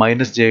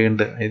മൈനസ് ജെ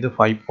ഉണ്ട്, അതായത്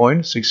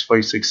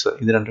 5.656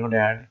 ഇത് രണ്ടും കൂടെ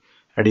ആഡ്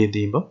ചെയ്ത്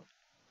ചെയ്യുമ്പോൾ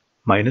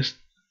മൈനസ്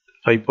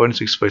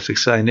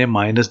 5.656, അതിനെ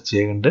മൈനസ്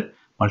ജെ കൊണ്ട്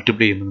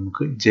മൾട്ടിപ്ലൈ ചെയ്യുമ്പോൾ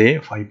നമുക്ക് ജെ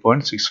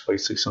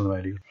 5.656 എന്ന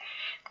വാല്യൂ കിട്ടും.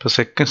 ഇപ്പോൾ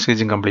സെക്കൻഡ്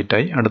സ്റ്റേജും കംപ്ലീറ്റ്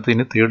ആയി.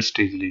 അടുത്തതിന് തേർഡ്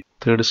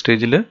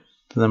സ്റ്റേജിൽ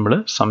നമ്മൾ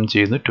സം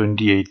ചെയ്യുന്നു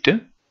 28.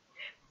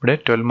 ഇവിടെ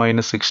 12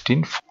 മൈനസ്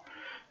 16,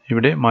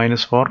 ഇവിടെ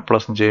 -4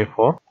 പ്ലസ്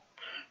J4,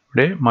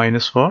 ഇവിടെ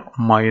 -4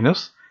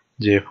 മൈനസ്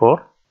J4,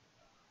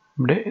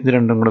 ഇവിടെ ഇത്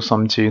രണ്ടും കൂടെ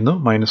സം ചെയ്യുന്നു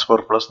 -4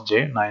 പ്ലസ്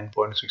J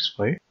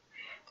 9.65.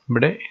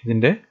 ഇവിടെ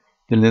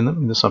ഇതിൽ നിന്നും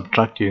ഇത്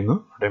സബ്ട്രാക്ട് ചെയ്യുന്നു,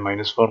 ഇവിടെ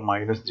 -4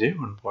 മൈനസ് J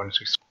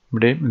 1.6.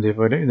 ഇവിടെയും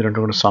ഇതേപോലെ ഇത്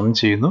രണ്ടും കൂടെ സം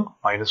ചെയ്യുന്നു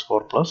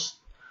 -4 പ്ലസ്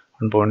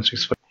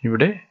 1.65.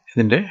 ഇവിടെ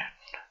ഇതിൻ്റെ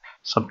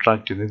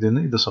സബ്ട്രാക്ട് ചെയ്യുന്നു, ഇതിൽ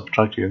നിന്ന് ഇത്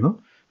സബ്ട്രാക്ട് ചെയ്യുന്നു,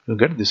 യു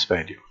ഗെറ്റ് ദിസ്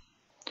വാല്യൂ.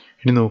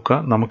 ഇനി നോക്കുക,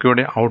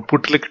 നമുക്കിവിടെ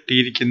ഔട്ട്പുട്ടിൽ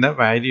കിട്ടിയിരിക്കുന്ന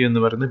വാല്യൂ എന്ന്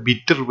പറയുന്നത്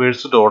ബിറ്റ്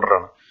റിവേഴ്സ്ഡ്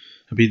ഓർഡറാണ്.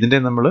 അപ്പോൾ ഇതിൻ്റെ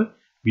നമ്മൾ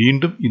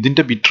വീണ്ടും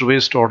ഇതിൻ്റെ ബിറ്റ്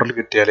റിവേഴ്സ്ഡ് ഓർഡറിൽ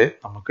കിട്ടിയാലേ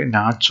നമുക്ക്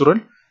നാച്ചുറൽ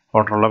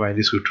ഓർഡറുള്ള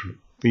വാല്യൂസ് കിട്ടുള്ളൂ.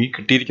 അപ്പോൾ ഈ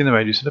കിട്ടിയിരിക്കുന്ന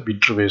വാല്യൂസിൻ്റെ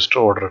ബിറ്റ് റിവേഴ്സ്ഡ്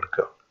ഓർഡർ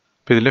എടുക്കുക.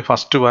 അപ്പോൾ ഇതിലെ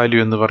ഫസ്റ്റ് വാല്യൂ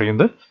എന്ന്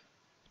പറയുന്നത്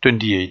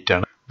 28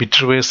 ആണ്. ബിറ്റ്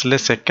റിവേഴ്സിലെ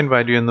സെക്കൻഡ്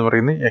വാല്യൂ എന്ന്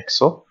പറയുന്നത്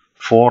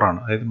x(4) ആണ്,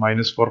 അതായത്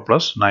 -4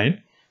 പ്ലസ്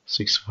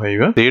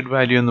 965. തേർഡ്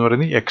വാല്യൂ എന്ന്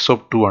പറയുന്നത്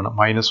x(2) ആണ്,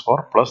 -4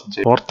 പ്ലസ്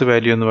J. ഫോർത്ത്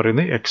വാല്യൂ എന്ന്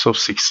പറയുന്നത്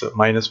x(6)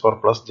 -4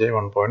 plus J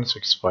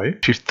 1.65.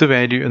 Fifth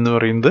value എന്ന്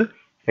പറയുന്നത്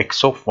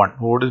x(1)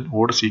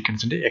 odd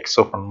സീക്വൻസിന്റെ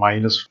x(1)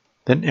 minus,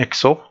 then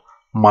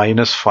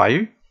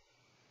x(-5),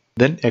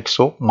 then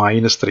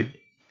x(-3).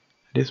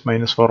 It is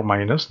 -4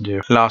 minus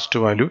J. Last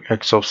value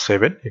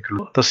x(7) equal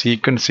to the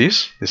sequence is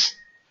this.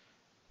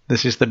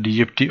 This is the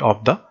DFT of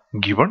the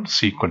given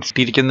sequence.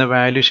 ഇരിക്കുന്ന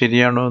value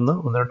ശരിയാണോ എന്ന്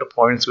ഒന്ന് രണ്ട്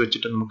points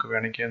വെച്ചിട്ട് നമുക്ക്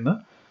വേണമെങ്കിൽ ഒന്ന്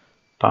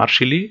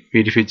partially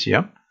verify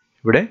ചെയ്യാം.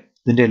 ഇവിടെ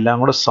ഇതിൻ്റെ എല്ലാം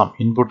കൂടെ സം,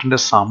 ഇൻപുട്ടിൻ്റെ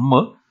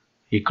സമ്മ്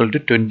ഈക്വൽ ടു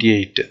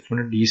 28,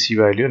 നമ്മുടെ DC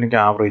വാല്യൂ അല്ലെങ്കിൽ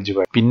ആവറേജ്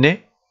വാല്യൂ. പിന്നെ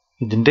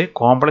ഇതിൻ്റെ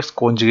കോംപ്ലക്സ്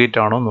കോഞ്ചുഗേറ്റ്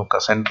ആണോ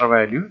നോക്കുക. Central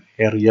value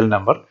A real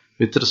number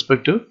with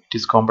respect to it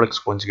is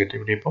complex conjugate.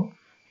 ഇവിടെ ഇപ്പം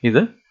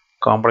ഇത്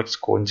കോംപ്ലക്സ്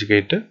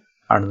കോഞ്ചുഗേറ്റ്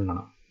ആണെന്ന്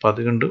കാണാം. അപ്പം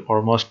അതുകൊണ്ട്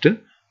ഓൾമോസ്റ്റ്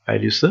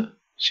വാല്യൂസ്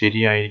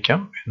ശരിയായിരിക്കാം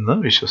എന്ന്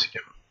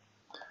വിശ്വസിക്കാം.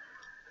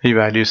 ഈ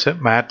വാല്യൂസ്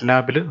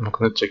മാറ്റ്ലാബിൽ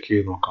നമുക്കൊന്ന് ചെക്ക്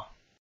ചെയ്ത് നോക്കാം.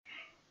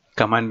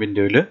 കമാൻഡ്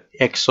വിൻഡോയിൽ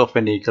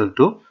x(n) equal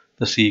to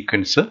the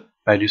sequence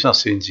values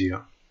assign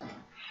ചെയ്യുക.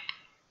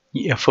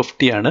 ഈ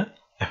FFT ആണ്,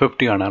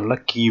 FFT കാണാനുള്ള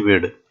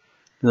കീവേഡ്.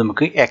 ഇത്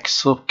നമുക്ക്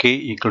x(k)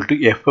 equal to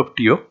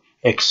FFT of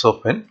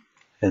x(n)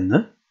 എന്ന്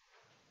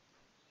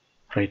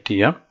റൈറ്റ്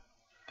ചെയ്യാം.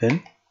 Then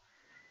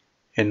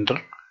enter.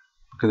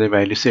 നമുക്കിത്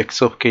വാല്യൂസ്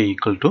x(k)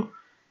 ഈക്വൽ ടു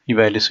ഈ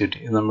വാല്യൂസ് കിട്ടി.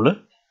 ഇത് നമ്മൾ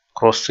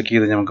ക്രോസ് ചെക്ക്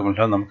ചെയ്ത് നമുക്ക്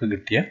മനസ്സിലാവും നമുക്ക്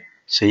കിട്ടിയ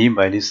സെയിം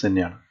വാല്യൂസ്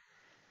തന്നെയാണ്.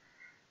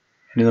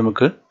 ഇനി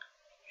നമുക്ക്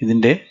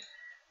ഇതിൻ്റെ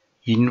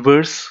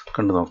ഇൻവേഴ്സ്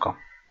കണ്ടു നോക്കാം.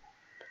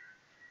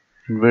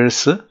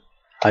 ഇൻവേഴ്സ്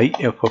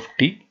IFFT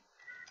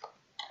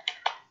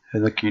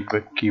എന്ന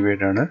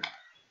കീവേഡാണ്.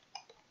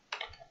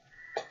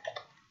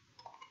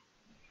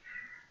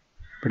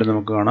 ഇവിടെ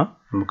നമുക്ക് കാണാം,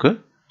 നമുക്ക്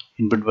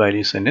ഇൻപുട്ട്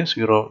വാല്യൂസ് തന്നെ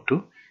 0 to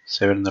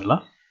 7 എന്നുള്ള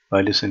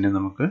വാല്യൂസ് തന്നെ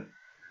നമുക്ക്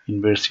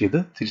ഇൻവേഴ്സ് ചെയ്ത്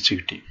തിരിച്ചു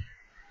കിട്ടി.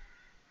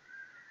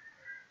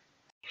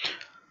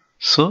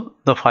 So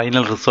the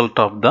final result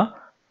of the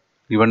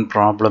given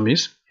problem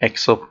is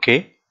x(k)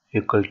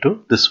 equal to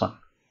this one.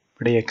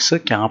 ഇവിടെ x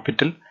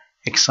ക്യാപിറ്റൽ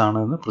X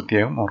ആണെന്ന്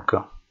പ്രത്യേകം ഓർക്കുക.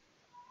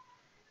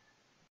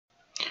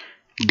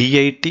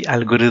 DIT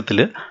അൽഗോരിതത്തിൽ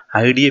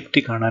IDFT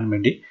കാണാൻ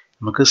വേണ്ടി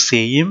നമുക്ക്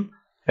സെയിം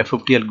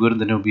FFT അൽഗോരിതം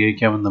തന്നെ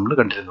ഉപയോഗിക്കാമെന്ന് നമ്മൾ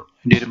കണ്ടിരുന്നു.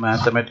 ഇതിൻ്റെ ഒരു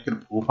മാത്തമാറ്റിക്കൽ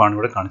പ്രൂഫാണ്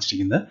ഇവിടെ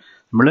കാണിച്ചിരിക്കുന്നത്.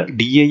 നമ്മൾ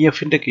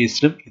DIFൻ്റെ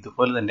കേസിലും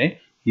ഇതുപോലെ തന്നെ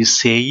ഈ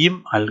സെയിം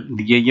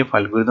DIF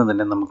അൽഗോരിതം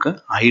തന്നെ നമുക്ക്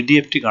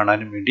IDFT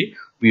കാണാനും വേണ്ടി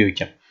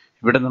ഉപയോഗിക്കാം.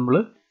 ഇവിടെ നമ്മൾ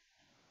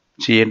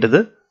ചെയ്യേണ്ടത്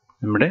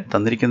നമ്മുടെ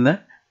തന്നിരിക്കുന്ന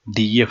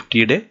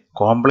DFTയുടെ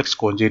കോംപ്ലക്സ്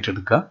കോഞ്ചുഗേറ്റ്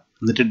എടുക്കുക,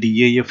 എന്നിട്ട്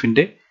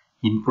DIFൻ്റെ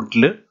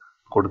ഇൻപുട്ടിൽ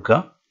കൊടുക്കുക,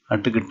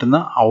 എന്നിട്ട് കിട്ടുന്ന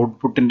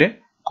ഔട്ട്പുട്ടിൻ്റെ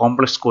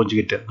കോംപ്ലക്സ്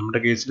കോഞ്ചുഗേറ്റ്, നമ്മുടെ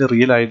കേസിൽ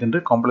റിയൽ ആയതുകൊണ്ട്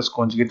കോംപ്ലക്സ്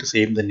കോഞ്ചുഗേറ്റ്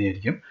സെയിം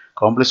തന്നെയായിരിക്കും.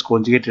 കോംപ്ലക്സ്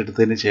കോഞ്ചുഗേറ്റ്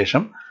എടുത്തതിന്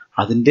ശേഷം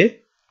അതിൻ്റെ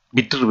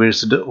ബിറ്റ്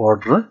റിവേഴ്സ്ഡ്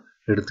ഓർഡർ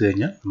എടുത്തു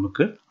കഴിഞ്ഞാൽ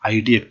നമുക്ക്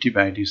IDFT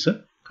വാല്യൂസ്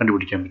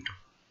കണ്ടുപിടിക്കാൻ പറ്റും.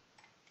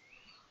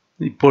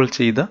 ഇപ്പോൾ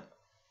ചെയ്ത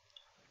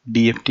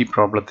DIF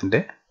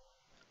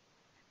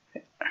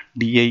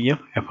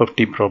FFT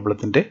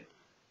പ്രോബ്ലത്തിൻ്റെ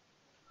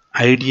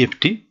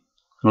IDFT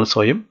നിങ്ങൾ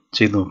സ്വയം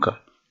ചെയ്ത് നോക്കുക.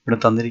 ഇവിടെ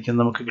തന്നിരിക്കുന്ന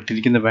നമുക്ക്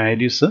കിട്ടിയിരിക്കുന്ന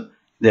വാല്യൂസ്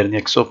ഇതായിരുന്നു,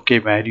 x(k)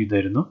 വാല്യൂ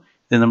ഇതായിരുന്നു.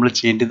 ഇത് നമ്മൾ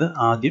ചെയ്യേണ്ടത്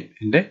ആദ്യം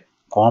ഇതിൻ്റെ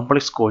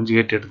കോംപ്ലക്സ്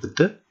കോഞ്ചുഗേറ്റ്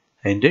എടുത്തിട്ട്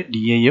അതിൻ്റെ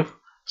DIF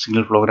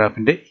സിഗ്നൽ ഫ്ലോ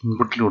ഗ്രാഫിൻ്റെ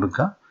ഇൻപുട്ടിൽ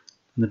കൊടുക്കുക,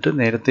 എന്നിട്ട്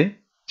നേരത്തെ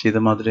ചെയ്ത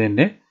മാതിരി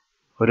തന്നെ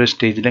ഓരോ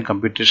സ്റ്റേജിലെയും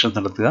കമ്പ്യൂട്ടേഷൻ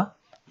നടത്തുക.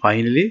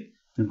 ഫൈനലി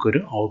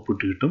നിങ്ങൾക്കൊരു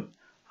ഔട്ട്പുട്ട് കിട്ടും.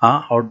 ആ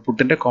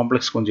ഔട്ട്പുട്ടിൻ്റെ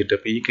കോംപ്ലക്സ് കോഞ്ചുഗേറ്റ്,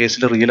 അപ്പോൾ ഈ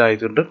കേസിൽ റിയൽ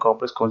ആയതുകൊണ്ട്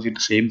കോംപ്ലക്സ്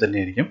കോഞ്ചുഗേറ്റ് സെയിം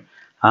തന്നെയായിരിക്കും.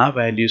 ആ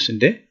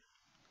വാല്യൂസിൻ്റെ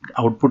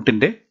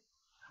ഔട്ട്പുട്ടിൻ്റെ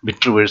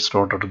ബിറ്റ് റിവേഴ്സ്ഡ്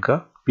ഓർഡർ എടുക്കുക.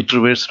 ബിറ്റ്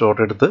റിവേഴ്സ്ഡ്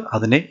ഓർഡർ എടുത്ത്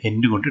അതിനെ n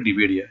കൊണ്ട്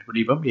ഡിവൈഡ് ചെയ്യുക. ഇവിടെ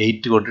ഇപ്പം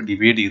 8 കൊണ്ട്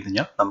ഡിവൈഡ് ചെയ്ത്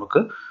കഴിഞ്ഞാൽ നമുക്ക്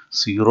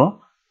 0,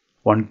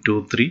 1, 2,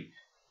 3,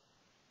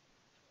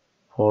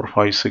 4,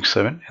 5, 6,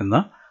 7 എന്ന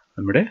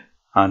നമ്മുടെ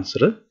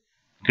ആൻസർ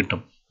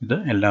കിട്ടും. ഇത്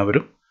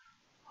എല്ലാവരും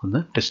ഒന്ന്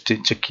ടെസ്റ്റ്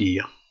ചെക്ക്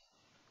ചെയ്യുക.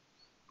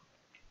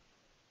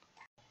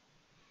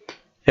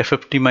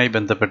 FFTയുമായി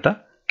ബന്ധപ്പെട്ട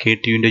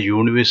KTUവിൻ്റെ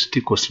യൂണിവേഴ്സിറ്റി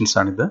ക്വസ്റ്റ്യൻസ്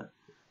ആണിത്.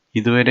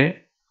 ഇതുവരെ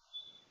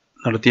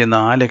നടത്തിയ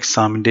 4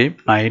 എക്സാമിൻ്റെയും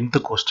 9th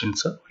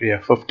ക്വസ്റ്റ്യൻസ് ഒരു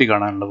FFT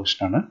കാണാനുള്ള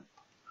ക്വസ്റ്റ്യനാണ്.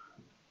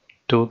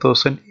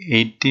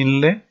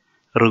 2018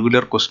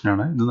 റെഗുലർ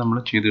ക്വസ്റ്റ്യനാണ്. ഇത് നമ്മൾ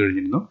ചെയ്തു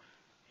കഴിഞ്ഞിരുന്നു.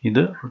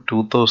 ഇത്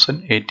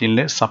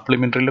 2018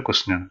 സപ്ലിമെൻ്ററിയിലെ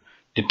ക്വസ്റ്റ്യനാണ്.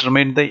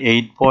 Determine the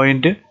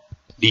 8-point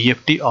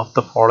DFT of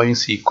the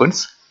following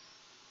sequence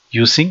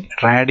using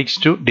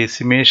Radix2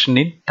 decimation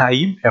in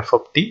time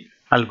FFT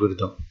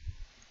algorithm.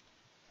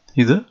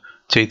 ഇത്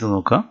ചെയ്തു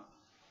നോക്കാം.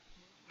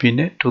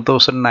 പിന്നെ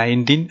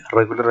 2019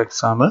 regular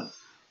exam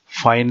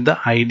find the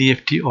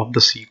IDFT of the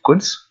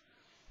sequence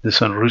this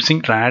one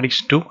using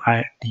Radix2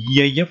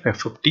 DIF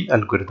FFT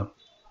algorithm.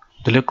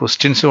 ഇതിൽ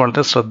ക്വസ്റ്റ്യൻസ്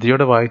വളരെ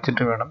ശ്രദ്ധയോടെ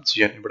വായിച്ചിട്ട് വേണം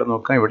ചെയ്യാൻ. ഇവിടെ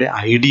നോക്കാം, ഇവിടെ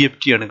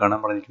IDFT ആണ് കാണാൻ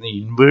പറഞ്ഞിരിക്കുന്നത്,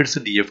 ഇൻവേഴ്സ്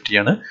DFT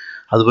ആണ്.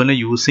 അതുപോലെ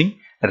യൂസിങ്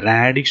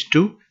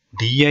Radix2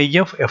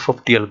 DIF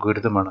FFT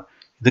അൽഗോരിതമാണ്.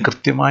 ഇത്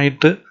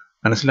കൃത്യമായിട്ട്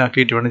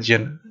മനസ്സിലാക്കിയിട്ട് വേണം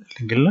ചെയ്യാൻ.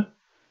 അല്ലെങ്കിൽ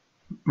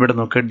ഇവിടെ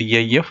നോക്കുക,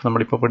 DIF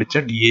നമ്മളിപ്പോൾ പഠിച്ച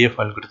DIF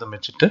അൽഗോരിതം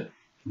വെച്ചിട്ട്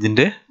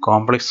ഇതിൻ്റെ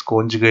കോംപ്ലക്സ്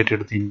കോഞ്ചുഗേറ്റ്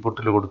എടുത്ത്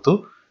ഇൻപുട്ടിൽ കൊടുത്തു.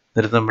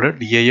 എന്നിട്ട് നമ്മൾ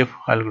DIF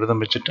അൽഗോരിതം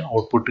വെച്ചിട്ട്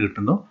ഔട്ട്പുട്ട്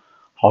കിട്ടുന്നു.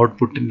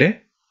 ഔട്ട്പുട്ടിൻ്റെ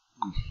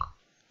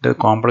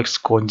കോംപ്ലക്സ്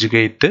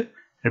കോഞ്ചുഗേറ്റ്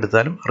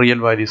എടുത്താലും റിയൽ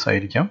വാല്യൂസ്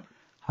ആയിരിക്കാം.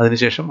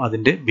 അതിനുശേഷം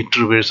അതിൻ്റെ ബിറ്റ്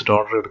റിവേഴ്സ്ഡ്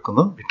ഓർഡർ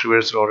എടുക്കുന്നു. ബിറ്റ്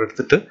റിവേഴ്സ്ഡ് ഓർഡർ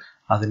എടുത്തിട്ട്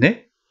അതിനെ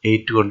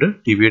 8 കൊണ്ട്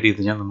ഡിവൈഡ് ചെയ്ത്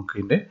കഴിഞ്ഞാൽ നമുക്ക്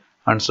ഇതിൻ്റെ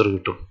ആൻസർ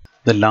കിട്ടും.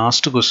 ഇത്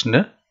ലാസ്റ്റ്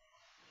ക്വസ്റ്റിന്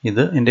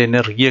ഇത് എൻ്റെ തന്നെ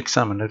റീ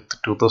എക്സാമാണ്.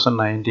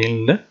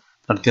 2019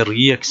 നടത്തിയ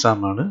റീ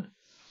എക്സാമാണ്.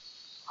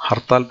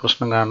 ഹർത്താൽ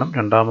പ്രശ്നം കാരണം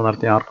രണ്ടാമത്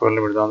നടത്തിയ ആർക്ക്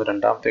വേണമെങ്കിലും എഴുതാവുന്ന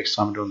രണ്ടാമത്തെ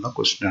എക്സാമിൽ വന്ന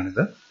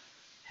ക്വസ്റ്റ്യനാണിത്.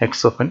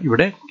 XFN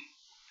ഇവിടെ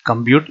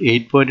compute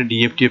 8-point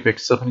DFT of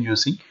XFN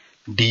using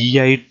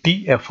DIT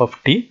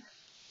FFT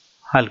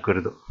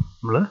algorithm.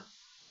 നമ്മൾ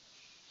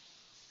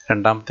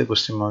രണ്ടാമത്തെ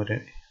ക്വസ്റ്റ്യൻ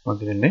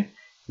മാതിരി തന്നെ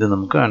ഇത്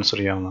നമുക്ക് ആൻസർ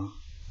ചെയ്യാവുന്നതാണ്.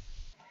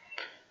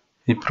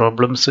 ഈ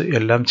പ്രോബ്ലംസ്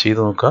എല്ലാം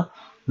ചെയ്ത് നോക്കുക.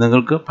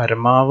 നിങ്ങൾക്ക്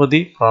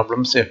പരമാവധി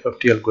പ്രോബ്ലംസ്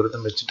FFT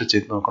അൽഗോരിതം വെച്ചിട്ട്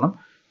ചെയ്ത് നോക്കണം.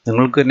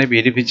 നിങ്ങൾക്ക് തന്നെ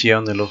വെരിഫൈ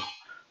ചെയ്യാവുന്നല്ലോ.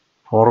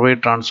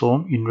 ഫോർവേഡ്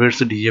ട്രാൻസ്ഫോമും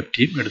ഇൻവേഴ്സ്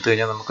DFTയും എടുത്തു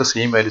കഴിഞ്ഞാൽ നമുക്ക്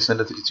സെയിം വാല്യൂസ്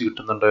തന്നെ തിരിച്ച്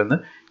കിട്ടുന്നുണ്ടോ എന്ന്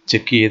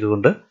ചെക്ക്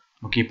ചെയ്തുകൊണ്ട്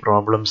നമുക്ക് ഈ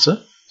പ്രോബ്ലംസ്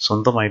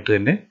സ്വന്തമായിട്ട്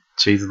തന്നെ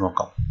ചെയ്തു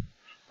നോക്കാം.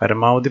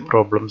 പരമാവധി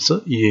പ്രോബ്ലംസ്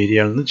ഈ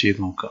ഏരിയയിൽ നിന്ന് ചെയ്തു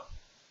നോക്കുക.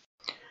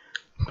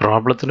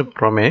 പ്രോബ്ലത്തിന്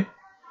പുറമെ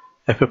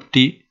FFT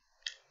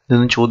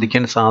നിന്നും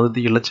ചോദിക്കാൻ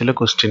സാധ്യതയുള്ള ചില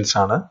ക്വസ്റ്റ്യൻസ്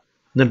ആണ്.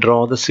 ഇന്ന് draw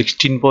the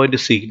 16-point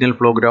signal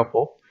flow graph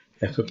of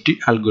FFT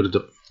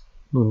algorithm.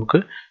 നമുക്ക്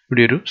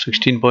ഇവിടെ ഒരു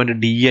 16-point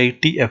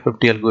DIT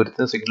FFT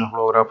algorithm signal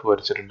flow graph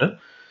വരച്ചിട്ടുണ്ട്.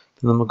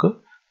 ഇത് നമുക്ക്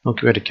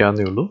നോക്കി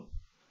വരയ്ക്കാവുന്നേ ഉള്ളൂ.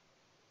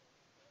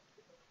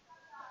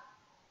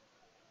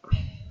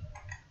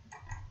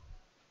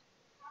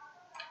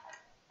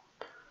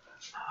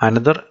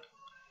 Another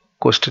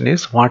question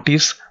is what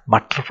is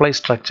butterfly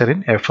structure in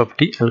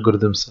FFT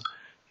algorithms?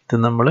 ഇത്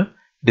നമ്മൾ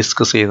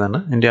ഡിസ്കസ് ചെയ്താണ്.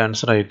 എൻ്റെ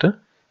ആൻസർ ആയിട്ട്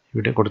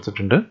ഇവിടെ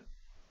കൊടുത്തിട്ടുണ്ട്.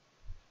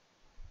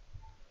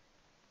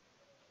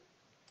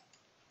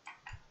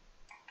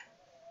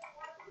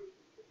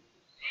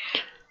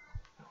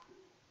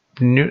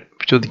 പിന്നെ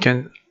ചോദിക്കാൻ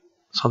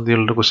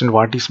സാധ്യതയുള്ള question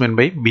what is men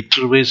by bit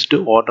reversed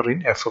order in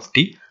FFT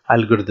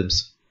algorithms?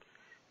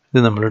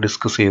 ഇത് നമ്മൾ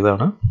ഡിസ്കസ്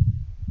ചെയ്തതാണ്.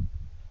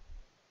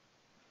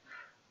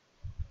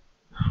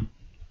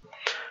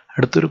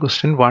 അടുത്തൊരു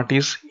question what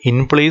is in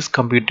place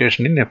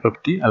computation in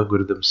FFT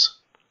algorithms?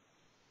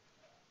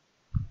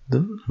 ഇത്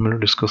നമ്മൾ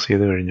ഡിസ്കസ്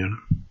ചെയ്ത് കഴിഞ്ഞാണ്.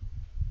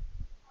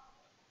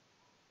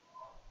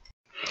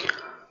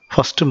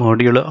 ഫസ്റ്റ്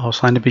മോഡ്യൂൾ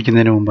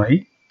അവസാനിപ്പിക്കുന്നതിന് മുമ്പായി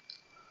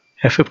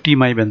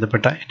FFTയുമായി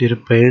ബന്ധപ്പെട്ട എൻ്റെ ഒരു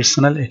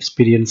പേഴ്സണൽ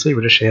എക്സ്പീരിയൻസ്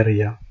ഇവിടെ ഷെയർ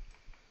ചെയ്യാം.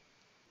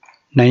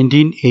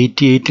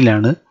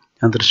 1988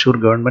 ഞാൻ തൃശ്ശൂർ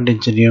ഗവൺമെൻറ്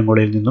എഞ്ചിനീയറിംഗ്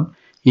കോളേജിൽ നിന്നും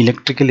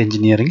ഇലക്ട്രിക്കൽ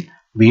എഞ്ചിനീയറിംഗ്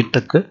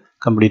BTech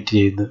കംപ്ലീറ്റ്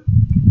ചെയ്തത്.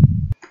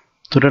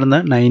 തുടർന്ന്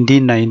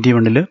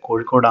 1991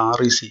 കോഴിക്കോട്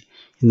REC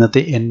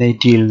ഇന്നത്തെ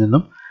NITയിൽ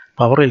നിന്നും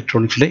പവർ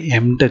ഇലക്ട്രോണിക്സിലെ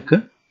MTech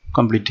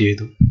കംപ്ലീറ്റ്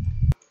ചെയ്തു.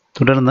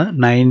 തുടർന്ന്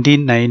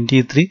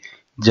 1993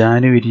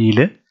 ജാനുവരിയിൽ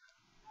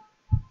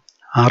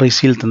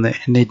RECയിൽ തന്നെ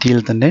NITയിൽ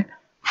തന്നെ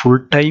ഫുൾ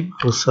ടൈം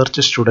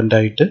റിസർച്ച്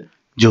സ്റ്റുഡൻ്റായിട്ട്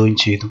ജോയിൻ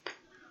ചെയ്തു.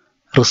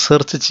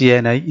 റിസർച്ച്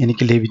ചെയ്യാനായി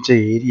എനിക്ക് ലഭിച്ച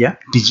ഏരിയ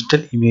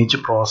ഡിജിറ്റൽ ഇമേജ്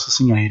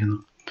പ്രോസസ്സിംഗ് ആയിരുന്നു.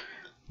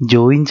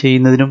 ജോയിൻ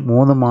ചെയ്യുന്നതിന്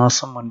 3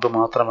 മാസം മുൻപ്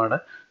മാത്രമാണ്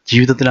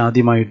ജീവിതത്തിൽ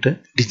ആദ്യമായിട്ട്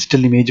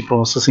ഡിജിറ്റൽ ഇമേജ്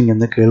പ്രോസസ്സിംഗ്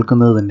എന്ന്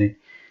കേൾക്കുന്നത് തന്നെ.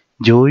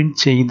 ജോയിൻ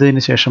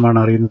ചെയ്തതിന് ശേഷമാണ്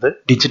അറിയുന്നത്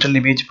ഡിജിറ്റൽ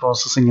ഇമേജ്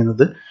പ്രോസസ്സിംഗ്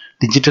എന്നത്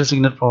ഡിജിറ്റൽ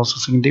സിഗ്നൽ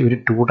പ്രോസസ്സിങ്ങിൻ്റെ ഒരു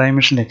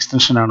 2-dimensional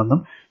എക്സ്റ്റൻഷൻ ആണെന്നും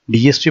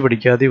DSP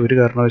പഠിക്കാതെ ഒരു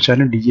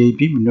കാരണവശാലും DIP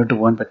മുന്നോട്ട്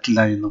പോകാൻ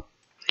പറ്റില്ല എന്നും.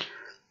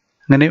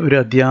 അങ്ങനെ ഒരു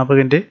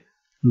അധ്യാപകൻ്റെ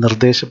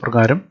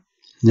നിർദ്ദേശപ്രകാരം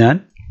ഞാൻ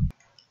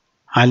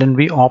ആലൻ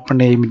V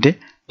ഓപ്പൺഹെയിമിൻ്റെ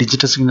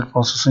digital signal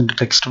പ്രോസസ്സിങ്ങിൻ്റെ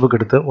text book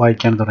എടുത്ത്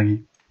വായിക്കാൻ തുടങ്ങി.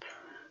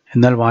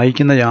 എന്നാൽ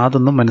വായിക്കുന്ന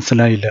യാതൊന്നും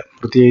മനസ്സിലായില്ല.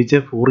 പ്രത്യേകിച്ച്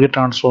ഫോറിയർ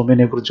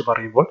ട്രാൻസ്ഫോമിനെ കുറിച്ച്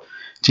പറയുമ്പോൾ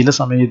ചില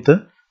സമയത്ത്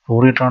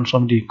ഫോറിയർ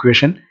ട്രാൻസ്ഫോമിൻ്റെ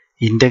ഇക്വേഷൻ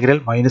ഇൻ്റഗ്രൽ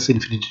 -∞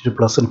 to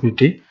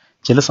 +∞,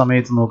 ചില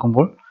സമയത്ത്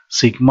നോക്കുമ്പോൾ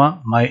സിഗ്മ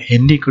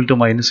n = -∞ to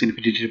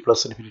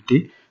 +∞,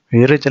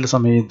 വേറെ ചില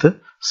സമയത്ത്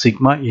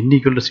സിഗ്മ n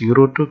 =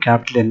 0 to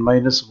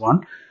N-1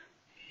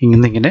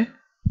 എന്നിങ്ങനെ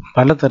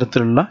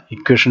പലതരത്തിലുള്ള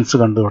ഇക്വേഷൻസ്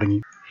കണ്ടു തുടങ്ങി.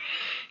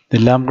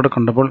 ഇതെല്ലാം കൂടെ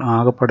കണ്ടപ്പോൾ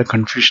ആകെപ്പാടെ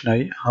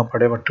കൺഫ്യൂഷനായി,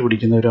 ആകെപ്പാടെ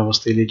വട്ടുപിടിക്കുന്ന ഒരു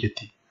അവസ്ഥയിലേക്ക്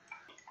എത്തി.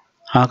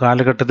 ആ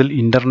കാലഘട്ടത്തിൽ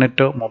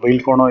ഇൻ്റർനെറ്റോ മൊബൈൽ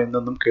ഫോണോ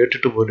എന്നൊന്നും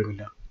കേട്ടിട്ട്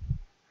പോലുമില്ല.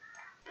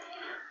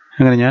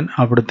 അങ്ങനെ ഞാൻ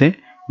അവിടുത്തെ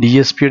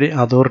DSPയുടെ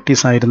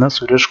അതോറിറ്റീസ് ആയിരുന്ന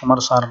സുരേഷ് കുമാർ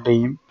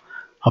സാറിൻ്റെയും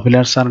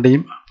അഭിലാഷ്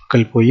സാറിൻ്റെയും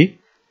പക്കൽ പോയി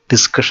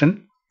ഡിസ്കഷൻ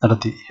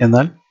നടത്തി.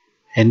 എന്നാൽ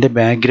എൻ്റെ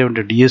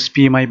ബാക്ക്ഗ്രൗണ്ട്,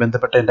 DSPയുമായി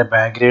ബന്ധപ്പെട്ട എൻ്റെ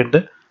ബാക്ക്ഗ്രൗണ്ട്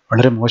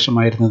വളരെ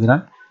മോശമായിരുന്നതിനാൽ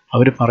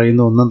അവർ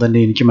പറയുന്ന ഒന്നും തന്നെ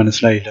എനിക്ക്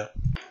മനസ്സിലായില്ല.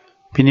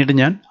 പിന്നീട്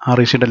ഞാൻ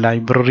RECയുടെ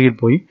ലൈബ്രറിയിൽ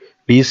പോയി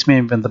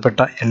DSPയുമായി ബന്ധപ്പെട്ട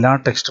എല്ലാ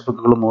ടെക്സ്റ്റ്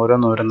ബുക്കുകളും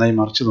ഓരോന്നോരോന്നായി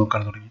മറിച്ച്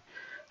നോക്കാൻ തുടങ്ങി.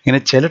 ഇങ്ങനെ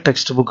ചില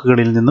ടെക്സ്റ്റ്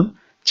ബുക്കുകളിൽ നിന്നും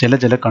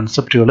ചില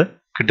കൺസെപ്റ്റുകൾ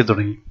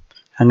കിട്ടിത്തുടങ്ങി.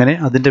 അങ്ങനെ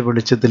അതിൻ്റെ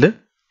വെളിച്ചത്തിൽ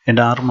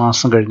എൻ്റെ 6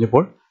 മാസം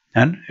കഴിഞ്ഞപ്പോൾ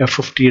ഞാൻ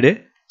FFTയുടെ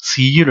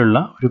സിയിലുള്ള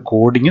ഒരു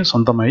കോഡിങ്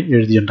സ്വന്തമായി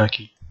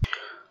എഴുതിയുണ്ടാക്കി.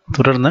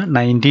 തുടർന്ന്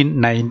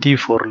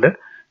 1994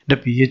 എൻ്റെ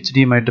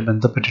PhDയുമായിട്ട്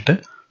ബന്ധപ്പെട്ടിട്ട്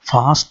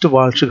ഫാസ്റ്റ്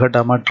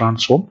വാൾഷ്-ഖഡാമ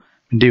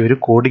ട്രാൻസ്ഫോമിൻ്റെ ഒരു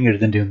കോഡിങ്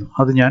എഴുതേണ്ടി വന്നു.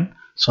 അത് ഞാൻ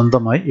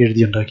സ്വന്തമായി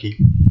എഴുതിയുണ്ടാക്കി.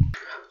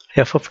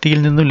 FFTയിൽ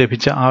നിന്നും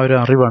ലഭിച്ച ആ ഒരു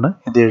അറിവാണ്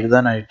ഇത്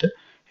എഴുതാനായിട്ട്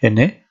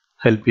എന്നെ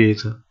ഹെൽപ്പ്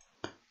ചെയ്തത്.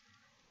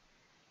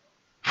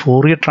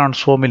 ഫോറിയർ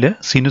ട്രാൻസ്ഫോമിൽ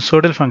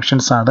സിനുസോയ്ഡൽ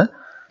ഫങ്ഷൻസ് ആണ്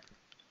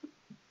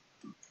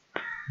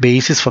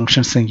ബേസിസ്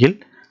ഫങ്ഷൻസ് എങ്കിൽ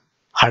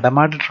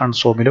ഹഡമാഡ്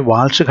ട്രാൻസ്ഫോമിൽ,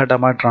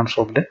 വാൾഷ്-ഖഡാമ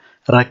ട്രാൻസ്ഫോമിൽ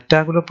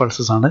റെക്ടാങ്കുലർ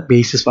പൾസസ് ആണ്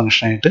ബേസിസ്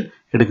ഫംഗ്ഷനായിട്ട്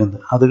എടുക്കുന്നത്.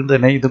 അതുകൊണ്ട്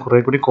തന്നെ ഇത് കുറേ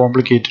കൂടി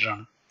കോംപ്ലിക്കേറ്റഡ്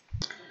ആണ്.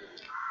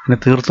 പിന്നെ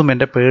തീർത്തും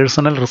എൻ്റെ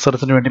പേഴ്സണൽ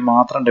റിസർച്ചിന് വേണ്ടി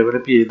മാത്രം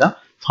ഡെവലപ്പ് ചെയ്ത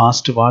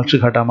ഫാസ്റ്റ്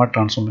വാൾഷ്-ഖഡാമ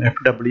ട്രാൻസ്ഫോം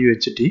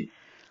FWHT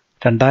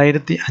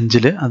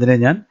 2005 അതിനെ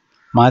ഞാൻ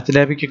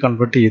മാറ്റ്ലാബിലേക്ക്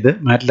കൺവേർട്ട് ചെയ്ത്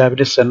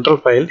മാറ്റ്ലാബിൻ്റെ സെൻട്രൽ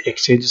ഫയൽ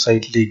എക്സ്ചേഞ്ച്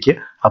സൈറ്റിലേക്ക്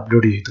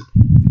അപ്ലോഡ് ചെയ്തു.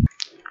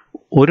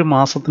 1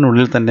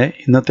 മാസത്തിനുള്ളിൽ തന്നെ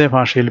ഇന്നത്തെ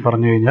ഭാഷയിൽ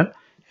പറഞ്ഞു കഴിഞ്ഞാൽ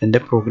എൻ്റെ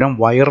പ്രോഗ്രാം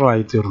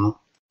വൈറലായി തീർന്നു.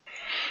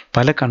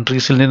 പല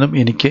കൺട്രീസിൽ നിന്നും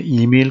എനിക്ക്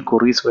ഇമെയിൽ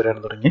ക്വറീസ് വരാൻ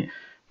തുടങ്ങി.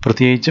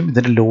 പ്രത്യേകിച്ചും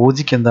ഇതിൻ്റെ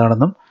ലോജിക്ക്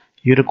എന്താണെന്നും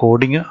ഈ ഒരു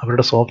കോഡിങ്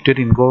അവരുടെ സോഫ്റ്റ്വെയർ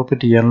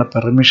ഇൻകോർപ്പറേറ്റ് ചെയ്യാനുള്ള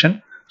പെർമിഷൻ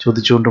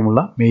ചോദിച്ചുകൊണ്ടുമുള്ള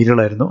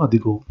മെയിലുകളായിരുന്നു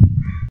അധികവും.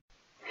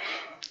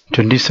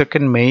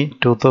 22 മെയ്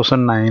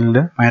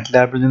 2009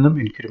 മാറ്റ്ലാബിൽ നിന്നും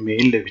എനിക്കൊരു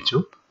മെയിൽ ലഭിച്ചു.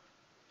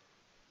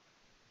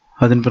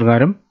 അതിന്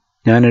പ്രകാരം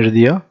ഞാൻ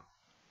എഴുതിയ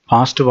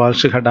fast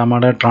വാൾഷ്-ഖഡാമ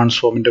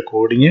ട്രാൻസ്ഫോമിൻ്റെ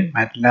coding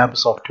MATLAB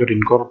software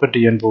incorporate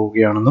ചെയ്യാൻ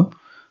പോവുകയാണെന്നും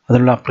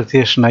അതിനുള്ള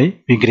അപ്രിസിയേഷനായി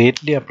V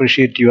greatly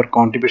appreciate your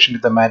contribution to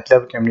the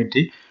MATLAB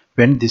community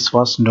when this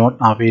was not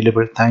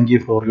available, thank you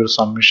for your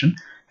submission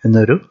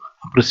എന്നൊരു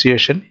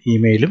അപ്രിസിയേഷൻ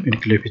ഇമെയിലും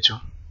എനിക്ക് ലഭിച്ചു.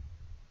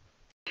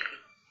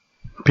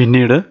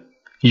 പിന്നീട്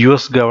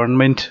US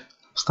ഗവൺമെൻറ്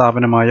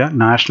സ്ഥാപനമായ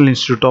നാഷണൽ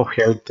ഇൻസ്റ്റിറ്റ്യൂട്ട് ഓഫ്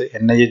ഹെൽത്ത്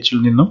NIHൽ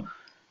നിന്നും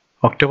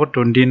October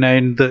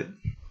 29,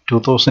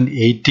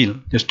 2018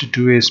 just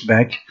 2 years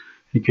back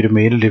എനിക്കൊരു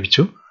mail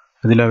ലഭിച്ചു.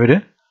 അതിലവർ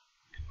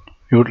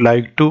would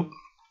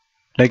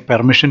like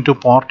permission to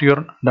port your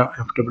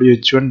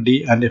FWH1D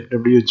and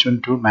FWH1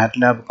 to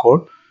MATLAB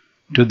code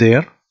to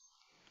their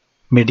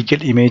medical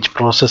image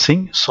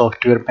processing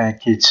software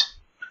package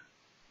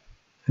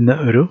എന്ന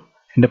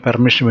എൻ്റെ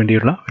പെർമിഷന്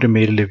വേണ്ടിയുള്ള ഒരു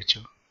മെയിൽ ലഭിച്ചു.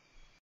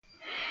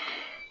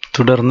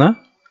 തുടർന്ന്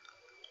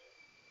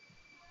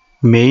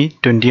മെയ്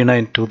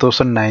 29,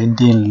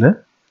 2019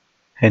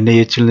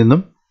 NIHൽ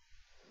നിന്നും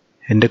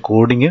എൻ്റെ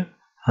കോഡിങ്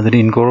അതിനെ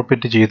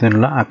ഇൻകോർപ്പറേറ്റ്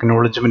ചെയ്യുന്നതിനുള്ള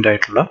അക്നോളജ്മെൻ്റ്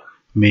ആയിട്ടുള്ള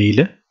മെയിൽ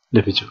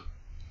ലഭിച്ചു.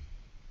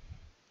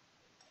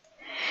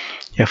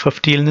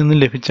 FFTയിൽ നിന്നും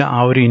ലഭിച്ച ആ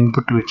ഒരു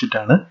ഇൻപുട്ട്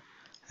വെച്ചിട്ടാണ്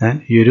ഞാൻ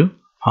ഈ ഒരു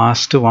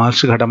ഫാസ്റ്റ്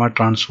വാൾഷ്-ഖഡാമ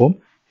ട്രാൻസ്ഫോം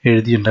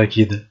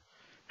എഴുതിയുണ്ടാക്കിയത്.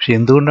 പക്ഷെ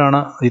എന്തുകൊണ്ടാണ്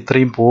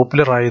ഇത്രയും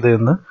പോപ്പുലർ ആയത്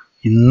എന്ന്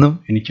ഇന്നും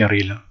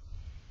എനിക്കറിയില്ല.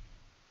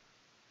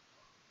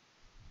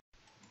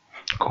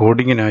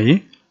 കോഡിങ്ങിനായി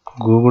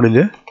ഗൂഗിളിൽ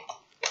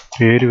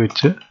പേര്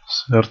വെച്ച്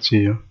സെർച്ച്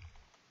ചെയ്യും.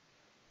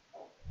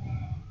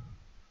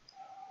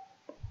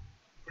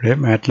 ഇവിടെ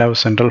മാറ്റ്ലാബ്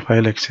സെൻട്രൽ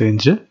ഫയൽ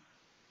എക്സ്ചേഞ്ച്,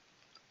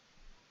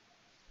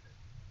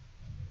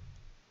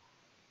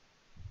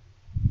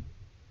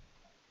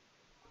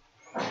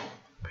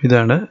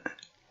 ഇതാണ്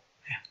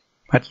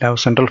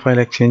മാറ്റ്ലാബ് സെൻട്രൽ ഫയൽ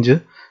എക്സ്ചേഞ്ച്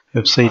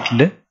വെബ്സൈറ്റിൽ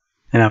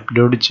ഞാൻ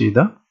അപ്ലോഡ് ചെയ്ത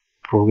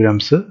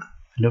പ്രോഗ്രാംസ്.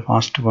 അതിൽ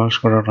ഫാസ്റ്റ്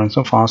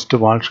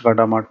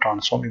വാൾഷ്-ഖഡാമ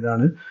ട്രാൻസ്ഫോം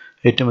ഇതാണ്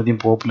ഏറ്റവും അധികം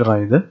പോപ്പുലർ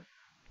ആയത്.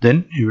 ദെൻ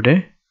ഇവിടെ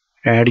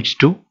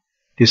Radix2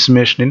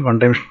 Decimation വൺ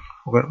ടൈം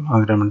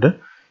പ്രോഗ്രാമുണ്ട്.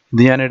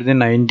 ഇത് ഞാൻ എഴുതിയ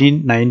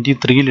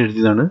 1993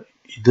 എഴുതിയതാണ്.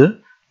 ഇത്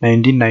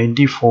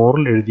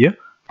 1994 എഴുതിയ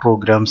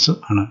പ്രോഗ്രാംസ്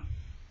ആണ്.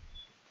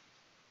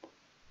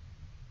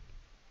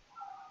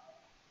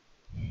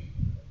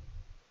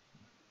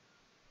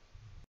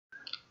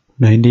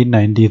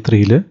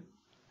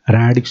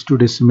 Radix2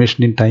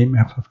 Decimation in Time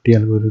FFT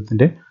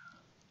അൽഗോരിതത്തിൻ്റെ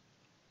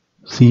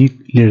സിയിൽ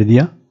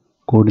എഴുതിയ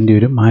കോഡിൻ്റെ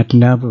ഒരു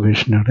മാറ്റ്ലാബ്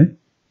വേർഷനാണ്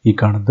ഈ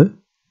കാണുന്നത്.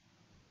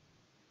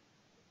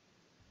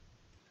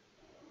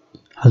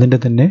 അതിൻ്റെ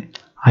തന്നെ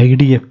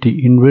IDFT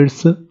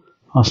inverse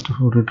fast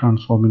Fourier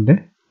ട്രാൻസ്ഫോമിൻ്റെ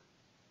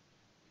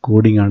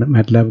coding ആണ്,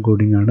 മാറ്റ്ലാബ്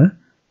കോഡിംഗ് ആണ്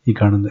ഈ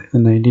കാണുന്നത്. ഇത്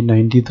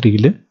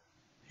 1993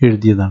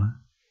 എഴുതിയതാണ്.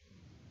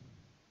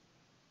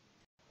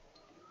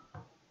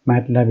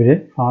 മാറ്റ്ലാബിലെ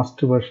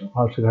ഫാസ്റ്റ്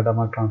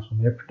വാൾഷ്-ഖഡാമ ട്രാൻസ്ഫോം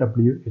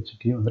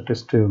FWHT ഒന്ന്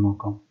ടെസ്റ്റ് ചെയ്ത്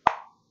നോക്കാം.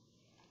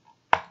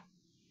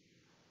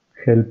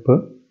 ഹെൽപ്പ്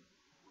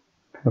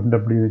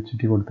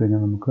FWHT കൊടുത്തു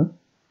കഴിഞ്ഞാൽ നമുക്ക്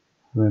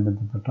അതുമായി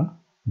ബന്ധപ്പെട്ട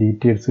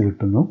ഡീറ്റെയിൽസ്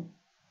കിട്ടുന്നു.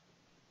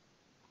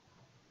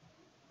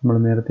 നമ്മൾ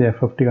നേരത്തെ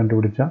FFT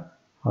കണ്ടുപിടിച്ച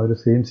ആ ഒരു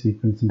സെയിം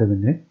സീക്വൻസിൻ്റെ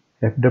തന്നെ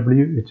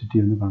FWHT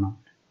എന്ന് കാണാം.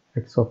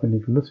 x of n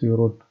equal to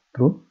 0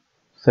 through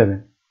 7.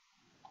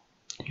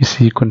 ഈ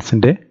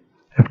സീക്വൻസിൻ്റെ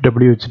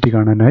FWHT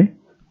കാണാനായി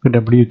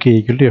WK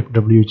equal to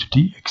FWHT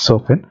x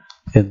of n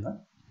എന്ന്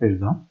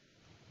എഴുതാം.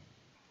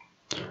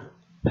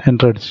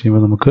 എൻ്റർ അടിച്ച്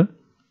ചെയ്യുമ്പോൾ നമുക്ക്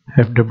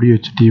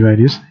FWHT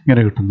വാല്യൂസ്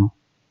ഇങ്ങനെ കിട്ടുന്നു.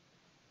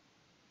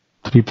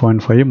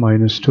 3.5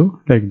 -2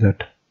 ലൈക്ക്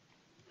ദാറ്റ്.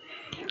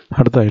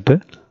 അടുത്തായിട്ട്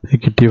ഈ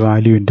കിട്ടിയ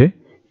വാല്യൂവിൻ്റെ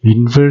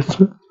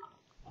ഇൻവേഴ്സ്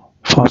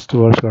ഫാസ്റ്റ്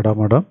വേർഡ്സ്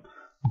കടാമാടാം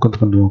നമുക്കൊന്ന്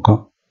കണ്ടു നോക്കാം.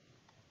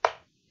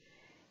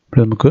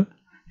 ഇവിടെ നമുക്ക്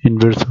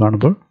ഇൻവേഴ്സ്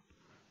കാണുമ്പോൾ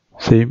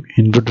same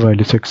input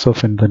values x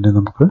of n തന്നെ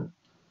നമുക്ക്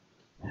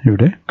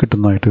ഇവിടെ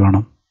കിട്ടുന്നതായിട്ട്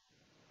കാണാം.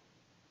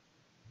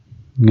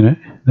 ഇങ്ങനെ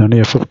ഇതാണ്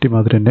FFT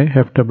മാതിരി തന്നെ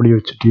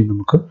FWHT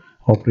നമുക്ക്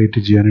ഓപ്പറേറ്റ്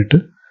ചെയ്യാനായിട്ട്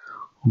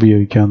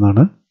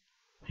ഉപയോഗിക്കാവുന്നതാണ്.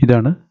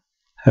 ഇതാണ്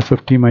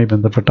FFTയുമായി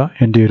ബന്ധപ്പെട്ട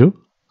എൻ്റെ ഒരു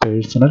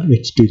പേഴ്സണൽ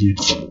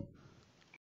എക്സ്പീരിയൻസ്.